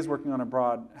Adobe is working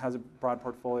on has a broad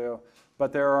portfolio,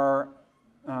 but there are,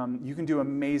 you can do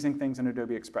amazing things in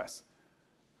Adobe Express.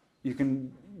 You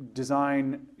can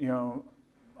design,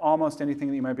 almost anything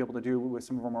that you might be able to do with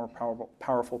some of our more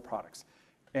powerful products.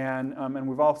 And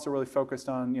we've also really focused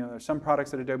on, there's some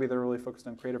products at Adobe that are really focused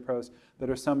on creative pros. There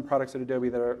are some products at Adobe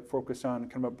that are focused on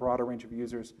kind of a broader range of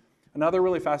users. Another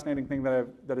really fascinating thing that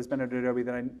has been at Adobe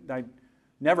that I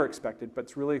never expected, but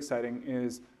it's really exciting,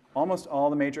 is almost all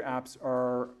the major apps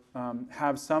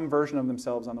have some version of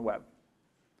themselves on the web.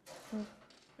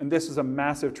 And this is a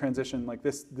massive transition. Like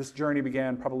this journey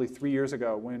began probably 3 years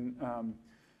ago when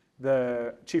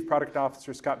the chief product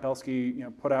officer, Scott Belsky,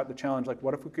 put out the challenge, like,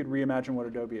 what if we could reimagine what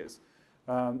Adobe is?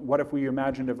 What if we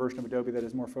imagined a version of Adobe that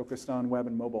is more focused on web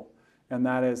and mobile? And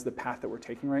that is the path that we're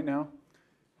taking right now.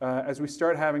 As we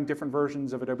start having different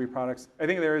versions of Adobe products, I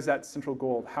think there is that central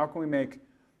goal of how can we make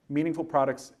meaningful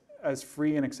products as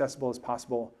free and accessible as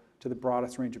possible to the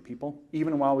broadest range of people,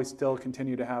 even while we still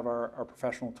continue to have our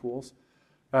professional tools.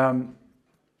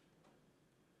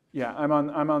 Yeah, I'm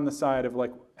on the side of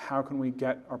like, how can we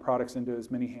get our products into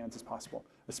as many hands as possible,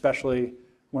 especially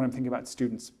when I'm thinking about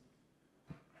students.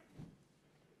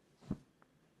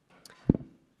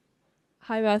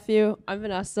 Hi, Matthew. I'm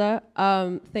Vanessa.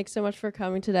 Thanks so much for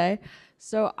coming today.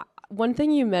 So one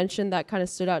thing you mentioned that kind of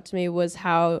stood out to me was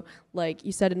how, like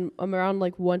you said, in around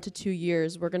like 1 to 2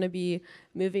 years, we're going to be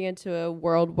moving into a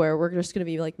world where we're just going to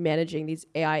be like managing these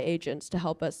AI agents to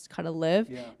help us kind of live.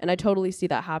 Yeah. And I totally see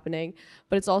that happening.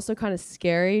 But it's also kind of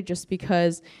scary just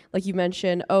because, like you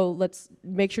mentioned, let's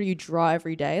make sure you draw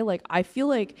every day. Like I feel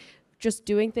like just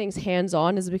doing things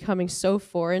hands-on is becoming so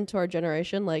foreign to our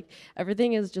generation. Like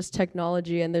everything is just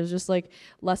technology and there's just like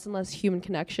less and less human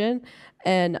connection.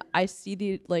 And I see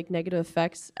the like negative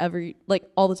effects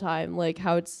all the time, like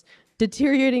how it's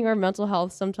deteriorating our mental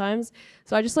health sometimes.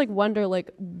 So I just like wonder,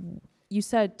 like you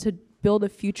said, to build a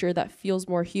future that feels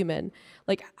more human,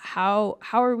 like how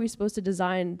are we supposed to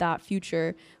design that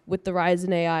future with the rise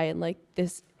in AI and like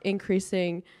this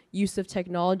increasing use of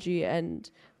technology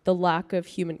and the lack of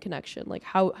human connection? Like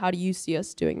how do you see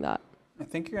us doing that? I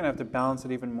think you're gonna have to balance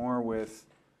it even more with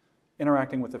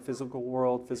interacting with the physical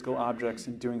world, physical objects,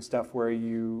 and doing stuff where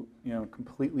you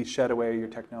completely shed away your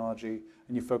technology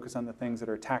and you focus on the things that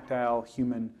are tactile,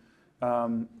 human,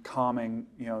 calming,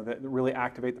 that really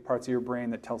activate the parts of your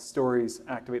brain that tell stories,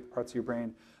 activate the parts of your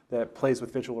brain that plays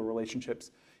with visual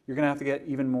relationships. You're gonna have to get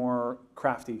even more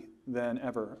crafty than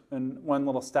ever. And one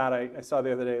little stat I saw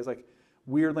the other day is like,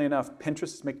 weirdly enough,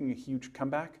 Pinterest is making a huge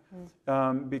comeback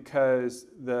because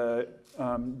the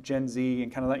Gen Z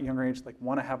and kind of that younger age like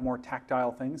want to have more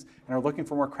tactile things and are looking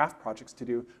for more craft projects to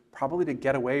do, probably to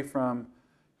get away from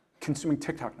consuming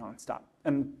TikTok nonstop.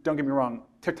 And don't get me wrong,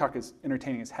 TikTok is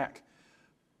entertaining as heck,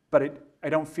 but I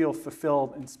don't feel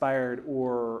fulfilled, inspired,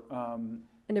 or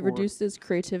And it or- reduces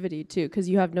creativity too, because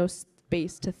you have no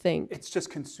space to think. It's just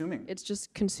consuming. It's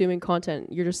just consuming content.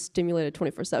 You're just stimulated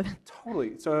 24/7.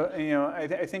 Totally. So,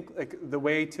 I think like the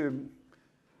way to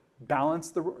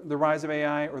balance the rise of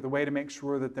AI, or the way to make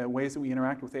sure that the ways that we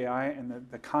interact with AI and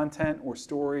the content or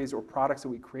stories or products that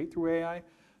we create through AI,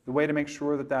 the way to make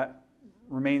sure that that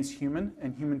remains human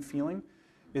and human feeling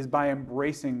is by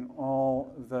embracing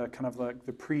all the kind of like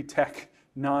the pre-tech,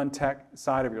 non-tech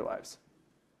side of your lives.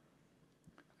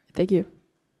 Thank you.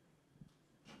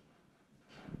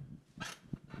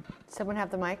 Someone have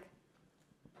the mic?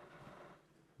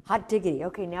 Hot diggity.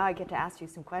 Okay, now I get to ask you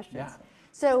some questions. Yeah.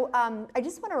 So I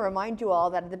just want to remind you all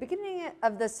that at the beginning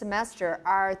of the semester,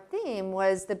 our theme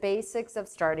was the basics of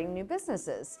starting new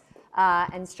businesses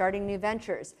and starting new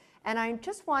ventures. And I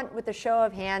just want, with a show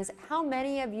of hands, how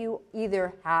many of you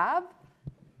either have,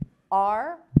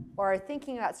 are, or are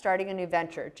thinking about starting a new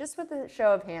venture? Just with a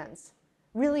show of hands.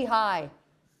 Really high.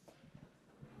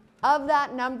 Of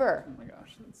that number, Oh my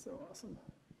gosh, that's so awesome.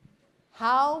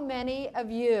 how many of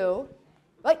you,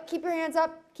 like, keep your hands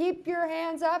up, keep your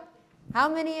hands up. How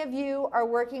many of you are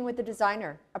working with a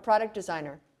designer, a product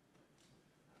designer?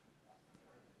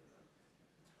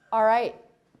 All right,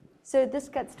 so this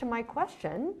gets to my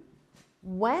question.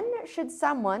 When should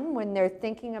someone, when they're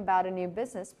thinking about a new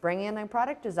business, bring in a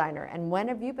product designer? And when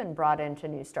have you been brought into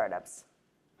new startups?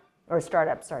 Or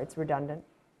startups, sorry, it's redundant.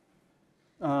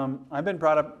 I've been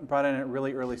brought in at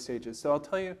really early stages. So I'll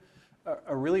tell you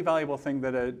a really valuable thing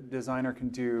that a designer can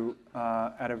do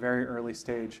at a very early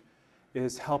stage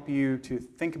is help you to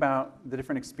think about the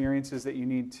different experiences that you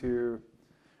need to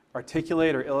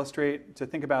articulate or illustrate, to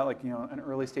think about like, an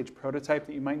early stage prototype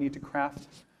that you might need to craft,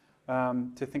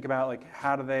 to think about like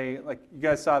how do they, like you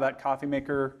guys saw that coffee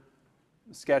maker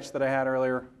sketch that I had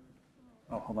earlier.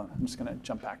 Oh, hold on, I'm just gonna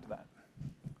jump back to that.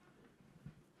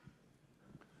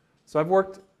 So I've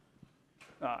worked,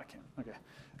 I can't,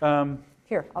 okay.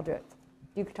 Here, I'll do it.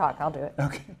 You can talk, I'll do it.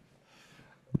 Okay.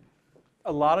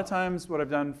 A lot of times what I've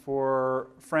done for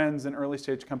friends in early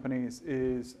stage companies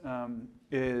is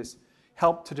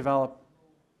help to develop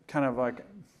kind of like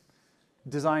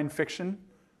design fiction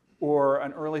or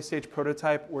an early stage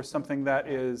prototype or something that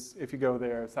is, if you go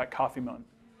there, it's that coffee moment.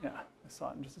 Yeah, I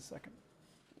saw it in just a second.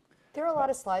 There are a lot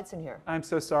of slides in here. I'm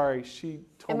so sorry, she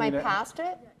told Am me I that. past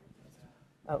it?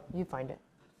 Oh, you find it.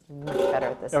 You're much better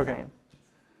at this than I am.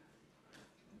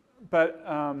 But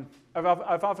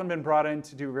I've often been brought in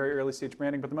to do very early stage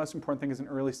branding, but the most important thing is an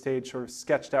early stage sort of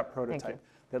sketched out prototype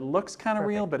that looks kind of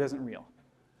real but isn't real.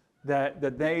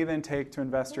 That they then take to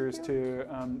investors to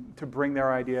bring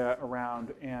their idea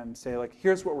around and say like,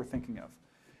 here's what we're thinking of.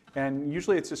 And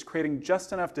usually it's just creating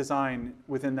just enough design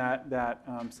within that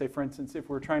say for instance, if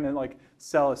we're trying to like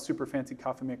sell a super fancy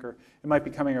coffee maker, it might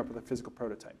be coming up with a physical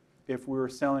prototype. If we were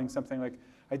selling something like,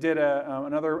 I did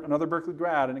another Berkeley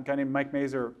grad, and a guy named Mike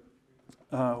Mazur,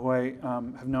 who I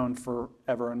have known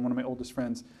forever and one of my oldest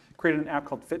friends, created an app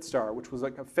called FitStar, which was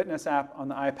like a fitness app on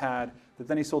the iPad that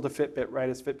then he sold to Fitbit right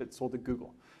as Fitbit sold to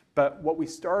Google. But what we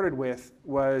started with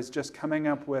was just coming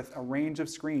up with a range of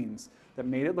screens that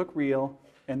made it look real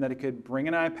and that it could bring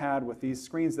an iPad with these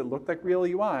screens that looked like real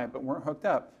UI but weren't hooked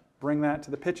up, bring that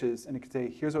to the pitches, and it could say,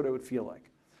 here's what it would feel like.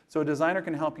 So a designer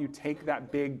can help you take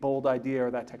that big, bold idea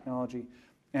or that technology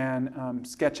and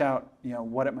sketch out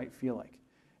what it might feel like.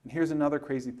 And here's another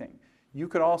crazy thing. You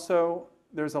could also,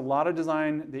 there's a lot of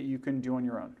design that you can do on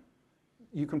your own.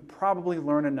 You can probably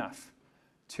learn enough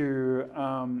to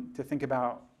think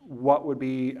about what would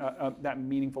be that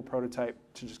meaningful prototype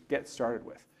to just get started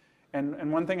with.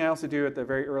 And one thing I also do at the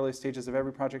very early stages of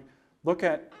every project, look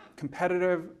at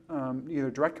competitive, either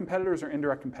direct competitors or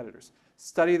indirect competitors.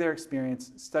 Study their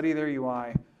experience, study their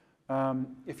UI.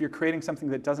 If you're creating something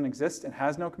that doesn't exist and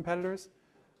has no competitors,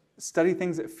 study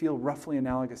things that feel roughly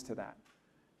analogous to that.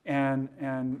 And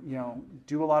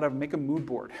do a lot of, make a mood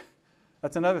board.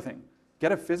 That's another thing.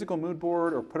 Get a physical mood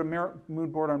board or put a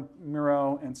mood board on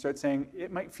Miro and start saying,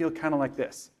 it might feel kind of like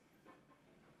this.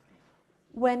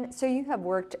 So you have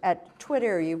worked at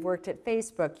Twitter, you've worked at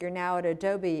Facebook, you're now at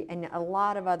Adobe, and a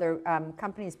lot of other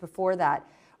companies before that.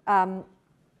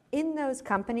 In those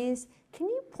companies, can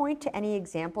you point to any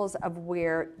examples of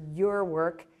where your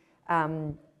work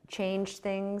changed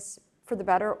things for the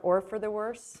better or for the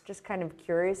worse? Just kind of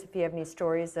curious if you have any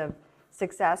stories of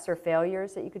success or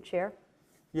failures that you could share.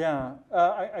 Yeah,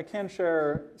 I can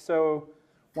share. So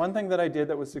one thing that I did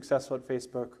that was successful at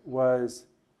Facebook was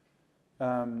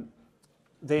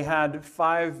they had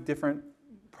 5 different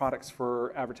products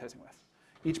for advertising with.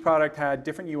 Each product had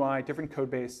different UI, different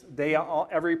code base.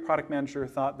 Every product manager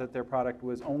thought that their product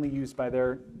was only used by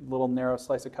their little narrow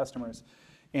slice of customers.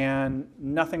 And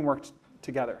nothing worked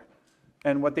together.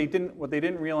 And what they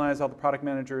didn't realize, all the product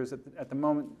managers at the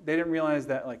moment, they didn't realize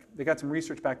that like they got some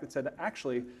research back that said that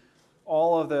actually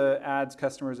all of the ads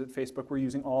customers at Facebook were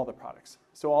using all the products.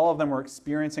 So all of them were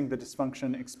experiencing the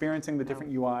dysfunction, experiencing the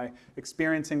different UI,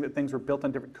 experiencing that things were built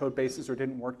on different code bases or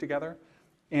didn't work together.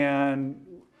 And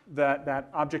that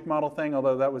object model thing,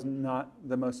 although that was not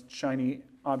the most shiny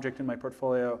object in my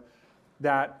portfolio,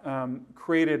 that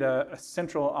created a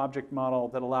central object model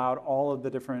that allowed all of the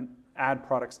different ad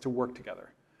products to work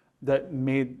together, that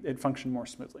made it function more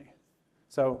smoothly.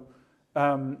 So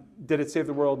did it save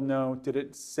the world? No. Did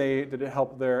it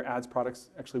help their ads products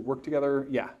actually work together?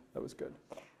 Yeah, that was good.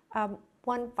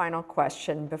 One final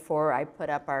question before I put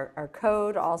up our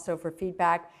code also for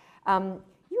feedback.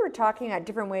 You were talking about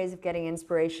different ways of getting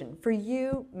inspiration. For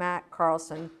you, Matt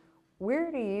Carlson,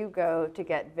 where do you go to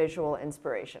get visual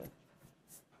inspiration?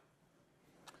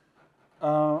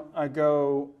 I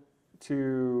go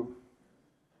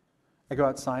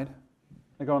outside.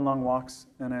 I go on long walks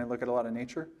and I look at a lot of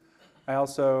nature. I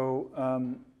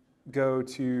also go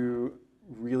to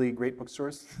really great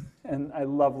bookstores, and I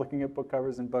love looking at book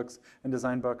covers and books and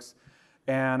design books.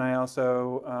 And I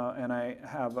also I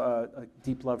have a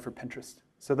deep love for Pinterest.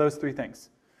 So those three things.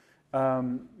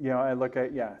 I look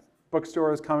at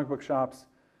bookstores, comic book shops,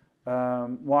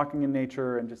 walking in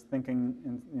nature, and just thinking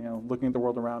and looking at the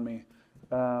world around me.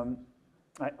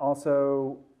 I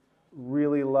also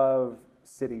really love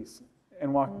cities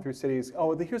and walking through cities.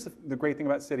 Oh, here's the great thing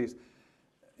about cities.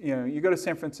 You go to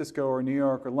San Francisco or New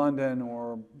York or London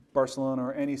or Barcelona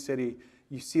or any city,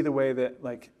 you see the way that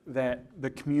that the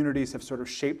communities have sort of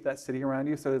shaped that city around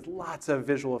you. So there's lots of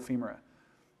visual ephemera,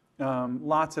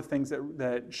 lots of things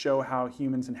that show how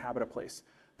humans inhabit a place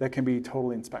that can be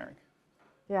totally inspiring.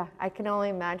 Yeah, I can only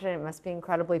imagine it must be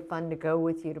incredibly fun to go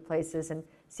with you to places and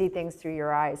see things through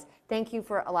your eyes. Thank you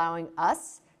for allowing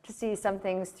us to see some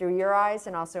things through your eyes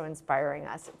and also inspiring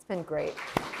us. It's been great.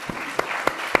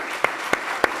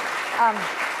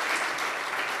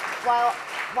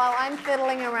 While I'm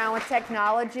fiddling around with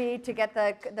technology to get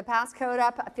the passcode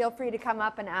up, feel free to come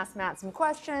up and ask Matt some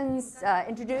questions,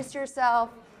 introduce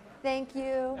yourself. Thank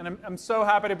you. And I'm so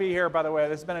happy to be here, by the way.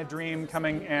 This has been a dream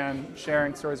coming and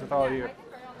sharing stories with all of you.